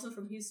they're also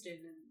from Houston,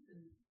 and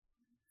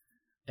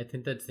I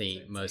think that's the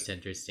so most like,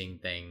 interesting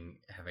thing,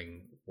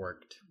 having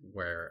worked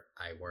where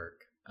I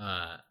work,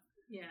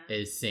 yeah,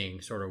 is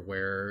seeing sort of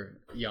where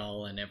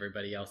y'all and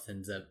everybody else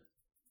ends up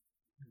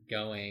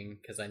going,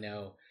 because I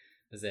know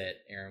that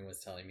Aaron was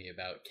telling me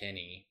about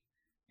Kenny,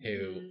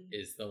 who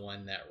is the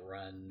one that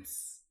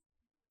runs,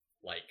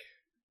 like,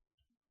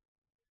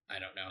 I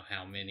don't know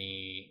how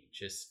many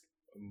just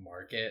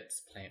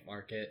plant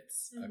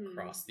markets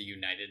across the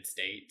United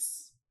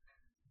States.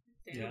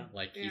 Damn. Yeah.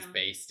 Like, he's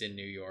based in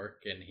New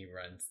York, and he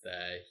runs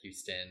the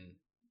Houston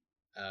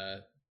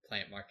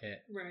plant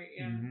market. Right,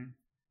 yeah. Mm-hmm.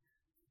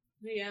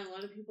 But yeah, a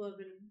lot of people have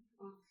been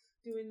off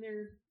doing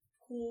their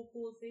cool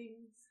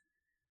things.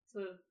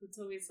 So it's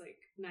always, like,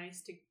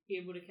 nice to be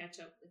able to catch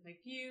up with, like,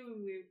 you,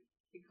 and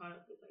we caught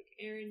up with, like,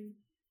 Aaron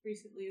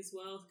recently as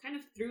well, kind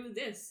of through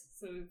this.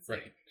 So it's,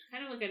 like,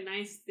 kind of like a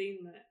nice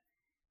thing that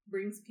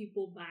brings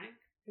people back,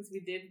 because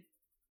we did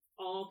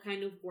all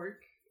kind of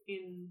work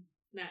in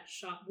that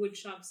wood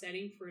shop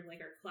setting for, like,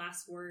 our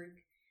classwork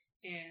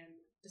and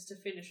just to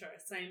finish our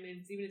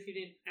assignments, even if you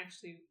didn't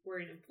actually were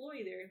an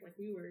employee there, like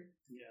we were.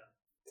 Yeah.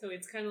 So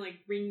it's kind of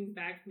like bringing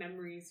back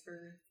memories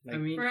for I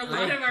mean, for a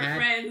lot of our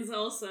friends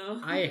also.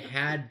 I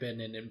had been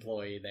an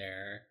employee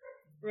there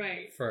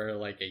right for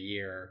like a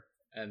year,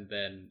 and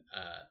then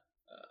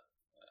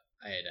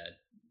I had a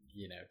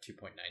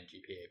 2.9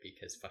 GPA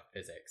because fuck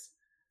physics.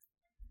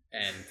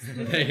 And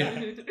they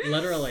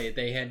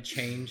had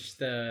changed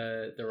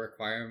the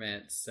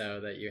requirements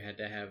so that you had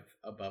to have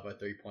above a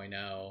 3.0.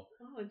 Oh,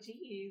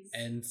 jeez.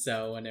 And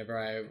so whenever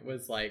I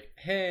was like,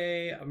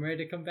 hey, I'm ready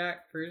to come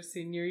back for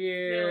senior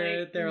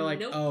year, they were like,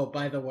 nope. Oh,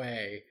 by the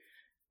way,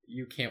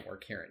 you can't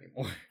work here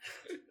anymore.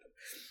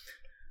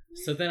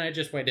 So then I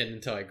just waited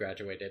until I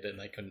graduated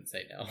and I couldn't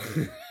say no.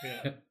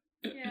 Yeah.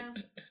 Yeah.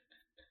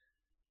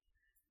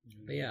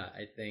 But yeah,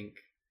 I think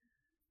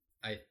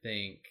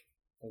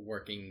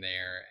working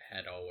there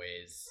had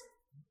always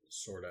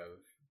sort of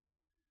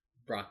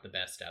brought the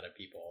best out of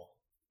people.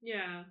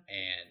 Yeah.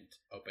 And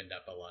opened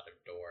up a lot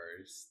of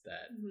doors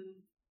that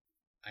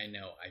I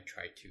know I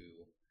try to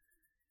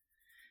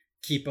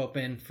keep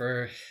open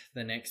for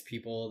the next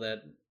people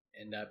that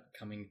end up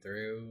coming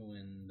through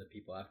and the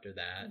people after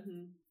that.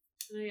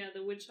 Oh, yeah,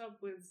 the wood shop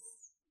was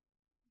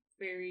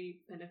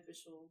very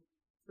beneficial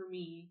for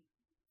me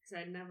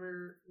because I'd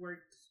never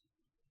worked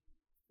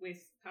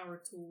with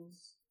power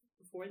tools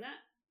before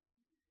that.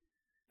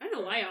 I don't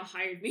know why y'all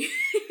hired me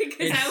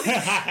because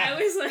I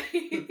was like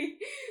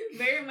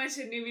very much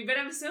a newbie, but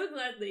I'm so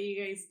glad that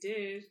you guys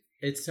did.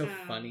 It's so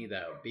funny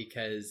though,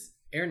 because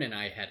Aaron and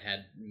I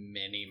had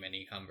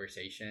many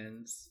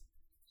conversations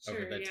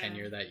over the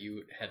tenure that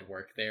you had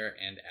worked there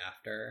and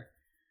after,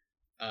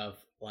 of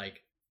like,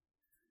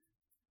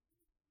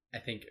 I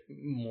think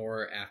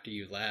more after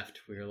you left,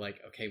 we were like,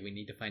 okay, we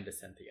need to find a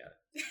Cynthia.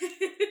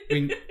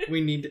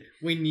 we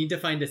need to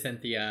find a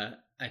Cynthia.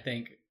 I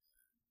think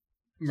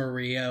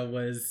Maria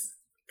was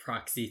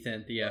proxy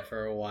Cynthia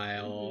for a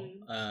while.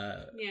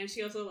 Yeah,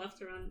 she also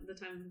left around the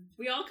time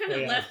we all kind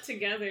of left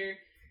together.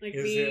 Like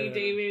me,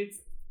 David,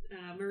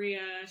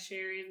 Maria,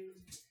 Sharon.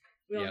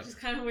 We all just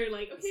kind of were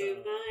like, okay,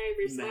 bye,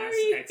 we're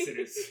sorry.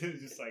 Exodus,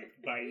 just like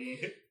bye.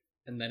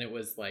 And then it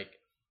was like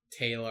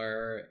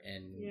Taylor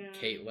and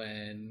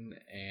Caitlin,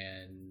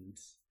 and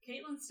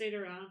Caitlin stayed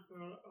around for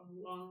a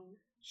long.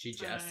 She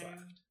just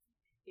left.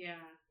 Yeah.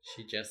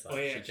 She just left.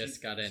 She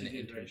just got an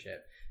internship.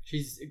 Right.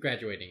 She's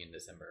graduating in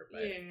December,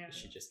 but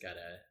she just got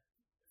a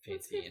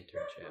fancy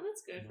internship. Well,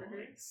 that's good for her.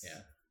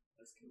 Yeah.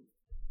 That's cool.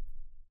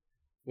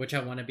 Which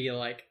I want to be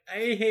like,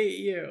 I hate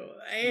you.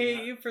 I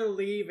hate you for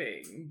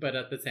leaving. But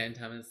at the same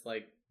time, it's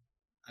like,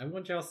 I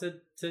want y'all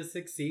to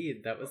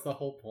succeed. That was the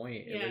whole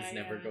point. It was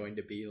never going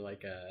to be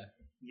like a...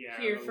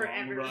 here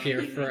forever.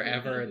 Here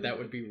forever. That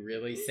would be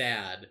really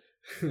sad.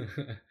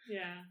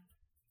 Yeah.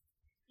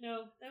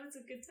 No, that was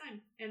a good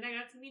time. And I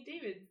got to meet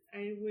David.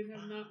 I would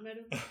have not met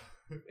him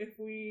if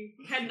we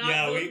had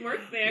not both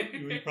worked there.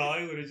 We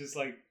probably would have just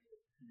like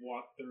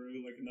walked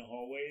through like in the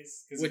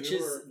hallways, because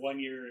we were 1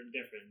 year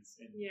difference.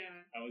 And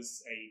I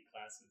was a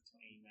class of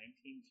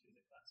 2019 to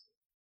the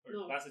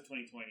class of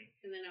 2020.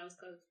 And then I was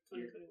class of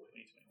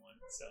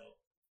 2021. So,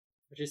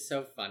 which is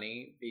so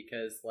funny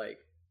because like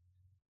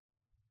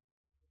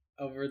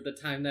over the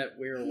time that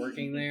we were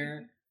working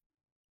there,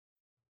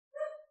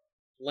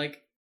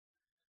 like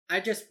I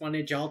just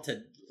wanted y'all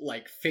to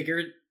like figure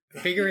it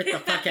the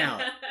fuck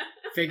out.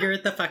 Figure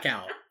it the fuck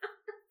out.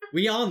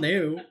 We all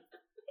knew.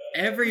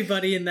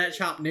 Everybody in that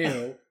shop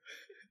knew.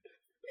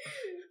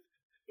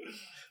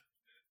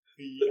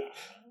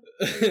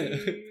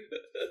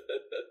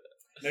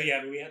 No,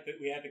 yeah, but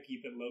we had to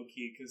keep it low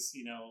key because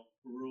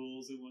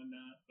rules and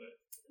whatnot. But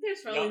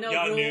there's probably no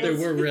rules. There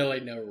were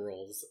really no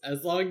rules,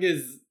 as long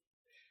as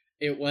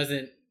it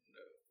wasn't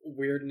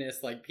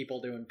weirdness like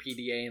people doing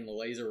PDA in the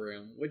laser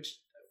room, which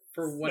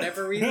for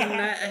whatever reason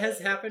that has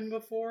happened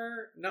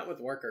before. Not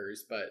with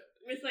workers, but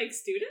with like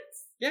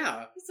students.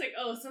 Yeah, it's like,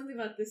 oh, something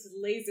about this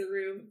laser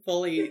room.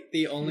 Fully,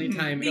 the only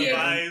time the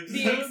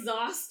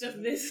exhaust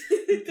of this.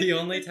 The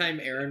only time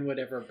Aaron would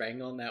ever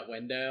bang on that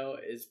window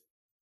is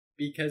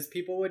because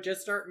people would just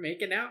start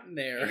making out in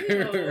there.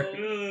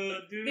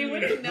 They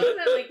wouldn't know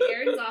that like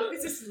Aaron's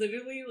office is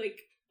literally like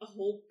a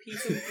whole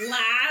piece of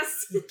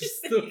glass.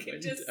 Just the window.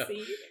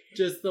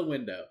 Just the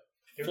window.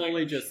 They're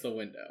fully like- just the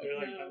window. They're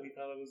like, No. we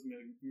thought it was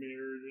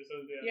mirrored or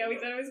something. I Yeah, don't we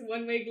know. thought it was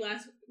one-way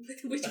glass,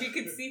 which we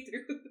could see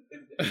through.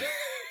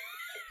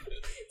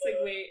 It's like,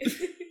 wait.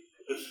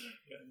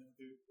 Yeah, no,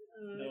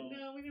 dude.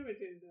 No, we never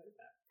did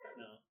that.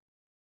 No.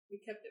 We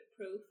kept it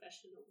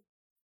professional.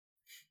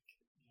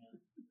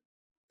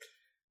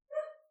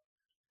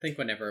 I think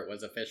whenever it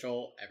was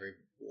official,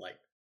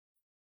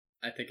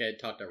 I think I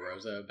talked to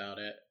Rosa about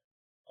it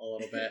a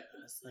little bit.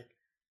 I was like,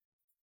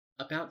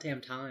 about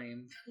damn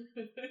time.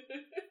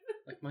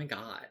 Like, my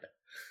God.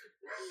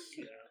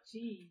 Yeah.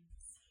 Jeez.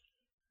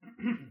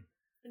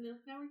 And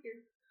now we're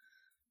here.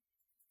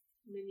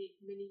 Many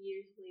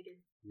years later.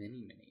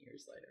 Many, many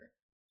years later.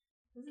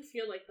 Doesn't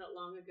feel like that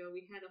long ago.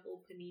 We had a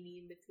whole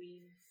panini in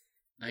between.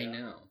 I Yeah.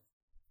 know.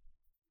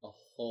 A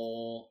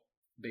whole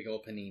big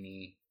old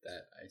panini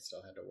that I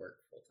still had to work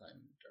full time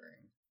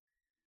during.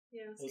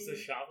 Yeah. Was the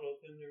shop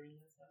open during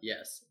that time?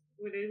 Yes.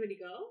 Would anybody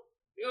go?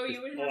 Oh,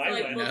 you would Oh, have I to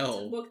like went.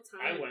 No. book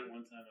time. I went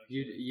one time.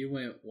 Actually. You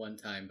went one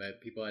time,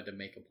 but people had to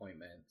make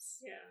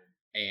appointments. Yeah.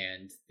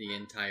 And the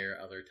entire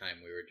other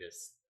time we were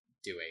just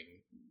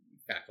doing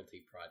faculty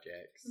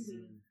projects,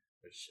 Mhm.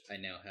 which I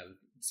now have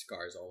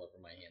scars all over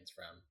my hands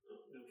from.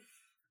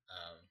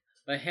 Oh,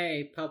 But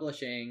hey,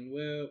 publishing,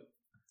 woo!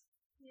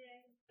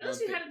 Yay. At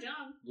least you had a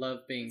job.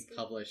 Love being That's good.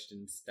 published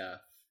and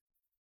stuff.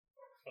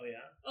 Oh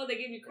yeah. Oh, they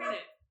gave you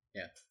credit.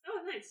 Yeah.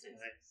 Oh, nice.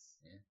 Nice.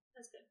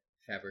 That's good.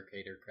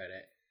 Fabricator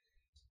credit.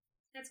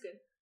 That's good.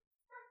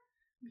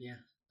 Yeah.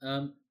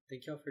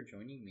 Thank y'all for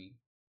joining me.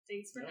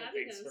 Thanks for No,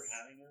 having thanks us. for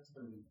having us.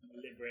 For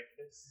the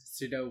breakfast.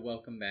 Pseudo,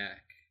 welcome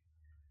back.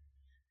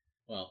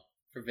 Well,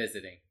 for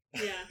visiting.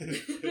 Yeah.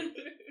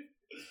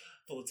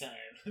 Full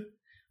time.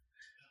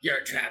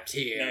 You're trapped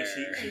here. No,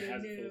 she has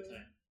No. full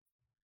time.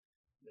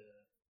 The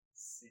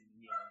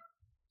senior.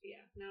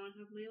 Yeah. Now I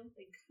have my own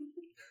thing.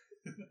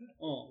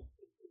 Oh,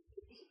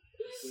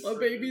 With my her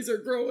babies boo. are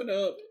growing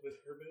up. With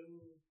her boo.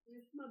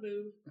 With my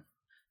boo.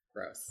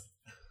 Gross.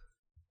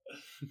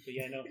 But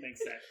yeah, no, thanks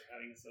Zach for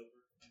having us over.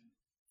 I'm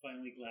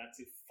finally glad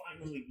to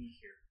finally be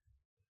here.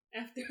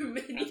 After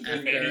many After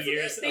years. many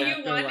years, That you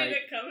after, wanted like,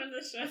 to come in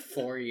the show.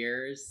 4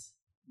 years.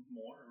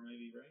 More, or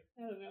maybe, right?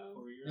 I don't know.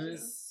 4 years It ago.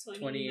 was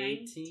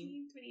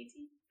 2019?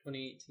 2018.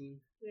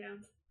 2018? Yeah.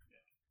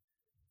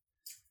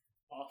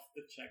 Off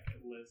the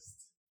checklist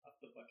list. Off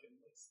the bucket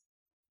list.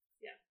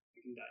 Yeah. I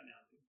can die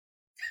now, dude.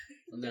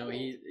 Well, no,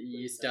 you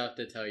Please still have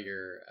to tell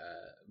your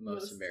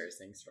most Most-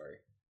 embarrassing story.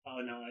 Oh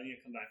no, I need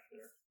to come back for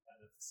that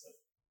episode.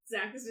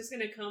 Zach is just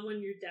gonna come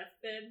on your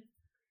deathbed.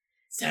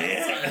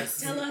 Tell us.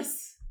 Tell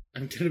us.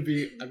 I'm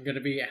gonna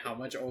be how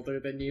much older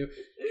than you?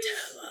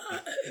 Tell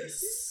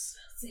us.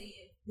 Say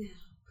it now.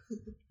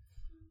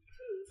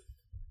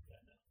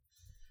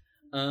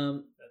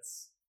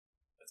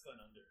 That's going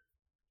under.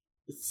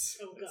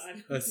 Oh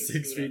god. A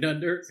 6 feet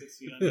under. 6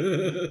 feet under. It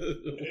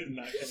is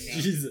not coming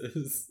out.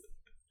 Jesus.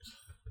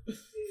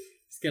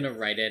 He's gonna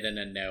write it in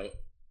a note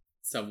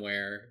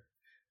somewhere.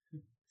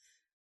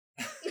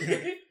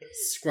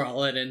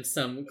 Scrawl it in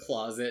some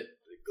closet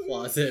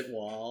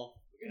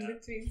wall. In Yeah.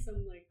 between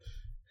some like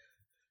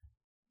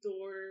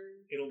door.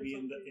 It'll or be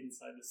in the something.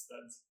 inside the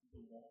studs of the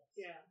wall.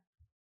 Yeah.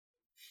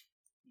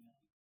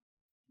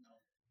 No.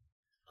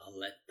 I'll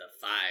let the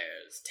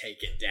fires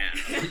take it down.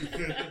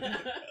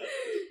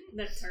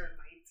 The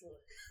termites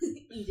will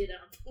eat it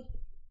up.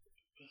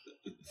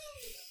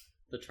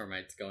 The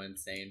termites go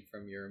insane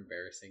from your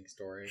embarrassing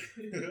story.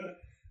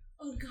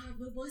 Oh god,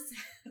 what was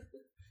that?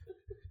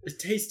 It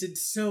tasted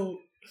so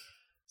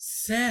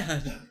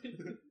sad.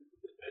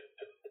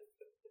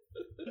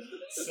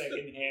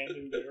 Secondhand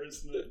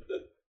embarrassment.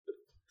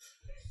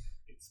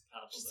 It's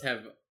palpable. Just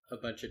have a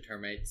bunch of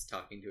termites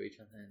talking to each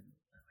other, and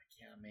I'm like,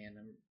 yeah, man,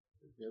 I'm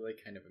really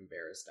kind of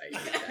embarrassed I ate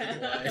that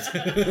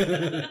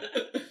blood.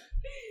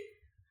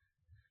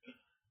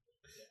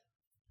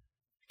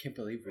 I can't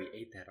believe we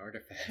ate that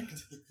artifact.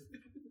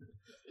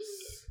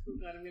 Oh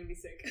god, I'm gonna be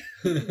sick.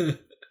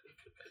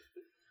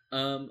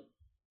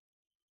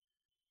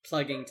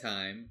 Plugging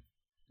time.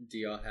 Do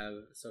y'all have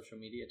social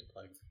media to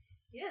plug?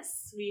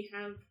 Yes, we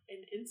have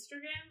an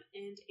Instagram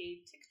and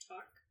a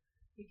TikTok.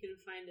 You can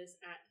find us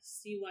at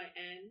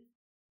CYNANDJONY.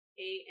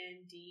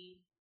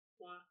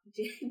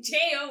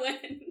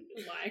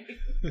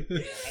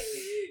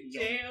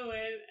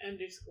 JON_.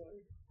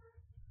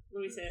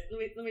 Let me say it.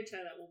 Let me try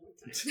that one more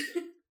time.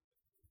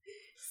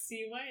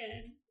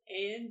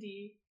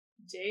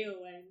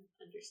 CYNANDJON_.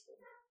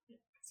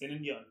 Sin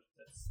and Young.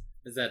 That's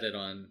Is that it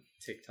on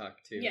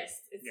TikTok too?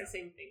 Yes, it's Yeah. the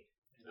same thing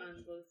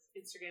on both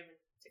Instagram and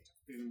TikTok.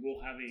 and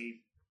we'll have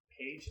a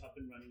page up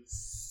and running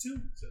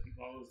soon. So if you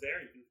follow us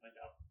there, you can find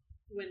out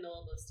When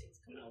all those things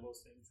come when all out.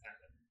 those things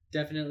happen.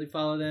 Definitely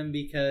follow them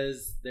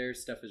because their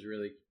stuff is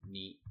really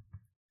neat.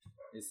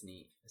 It's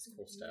neat. It's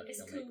cool stuff.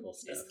 It's They'll make cool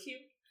stuff. It's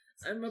cute.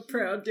 I'm a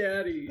proud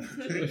daddy.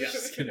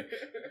 Just kidding.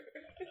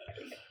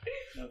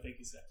 No, thank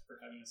you, Seth, for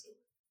having us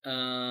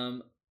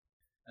over.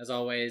 As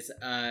always,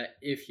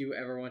 if you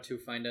ever want to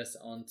find us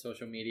on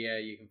social media,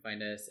 you can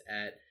find us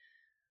at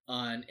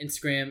on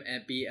Instagram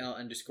at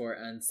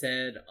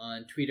BL_unsaid,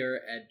 on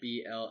Twitter at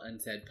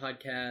BL_unsaid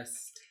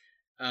podcast.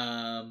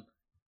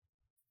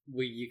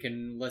 You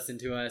can listen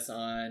to us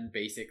on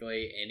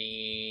basically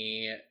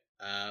any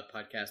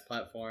podcast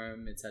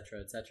platform, etc.,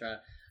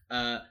 etc.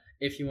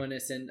 If you want to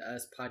send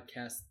us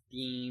podcast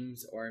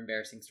themes or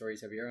embarrassing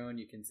stories of your own,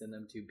 you can send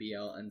them to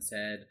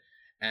blunsaid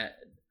at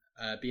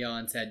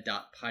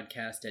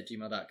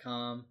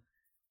blunsaid.podcast@gmail.com.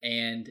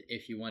 And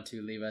if you want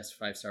to leave us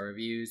 5-star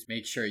reviews,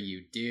 make sure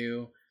you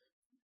do.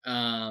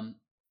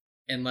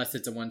 Unless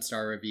it's a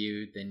 1-star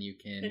review, then you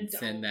can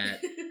send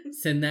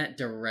that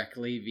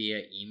directly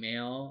via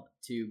email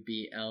to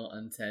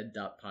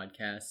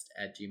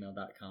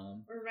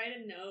blunsaid.podcast@gmail.com. Or write a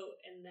note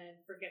and then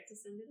forget to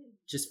send it in.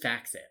 Just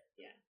fax it.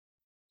 Yeah.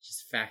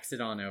 Just fax it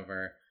on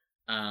over.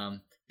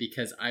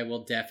 Because I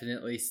will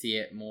definitely see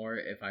it more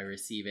if I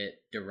receive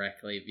it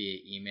directly via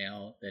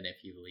email than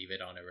if you leave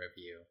it on a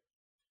review.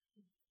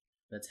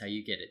 That's how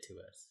you get it to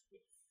us.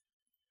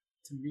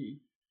 To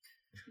me.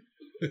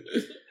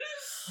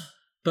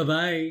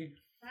 Bye-bye.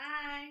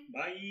 Bye.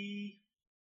 Bye.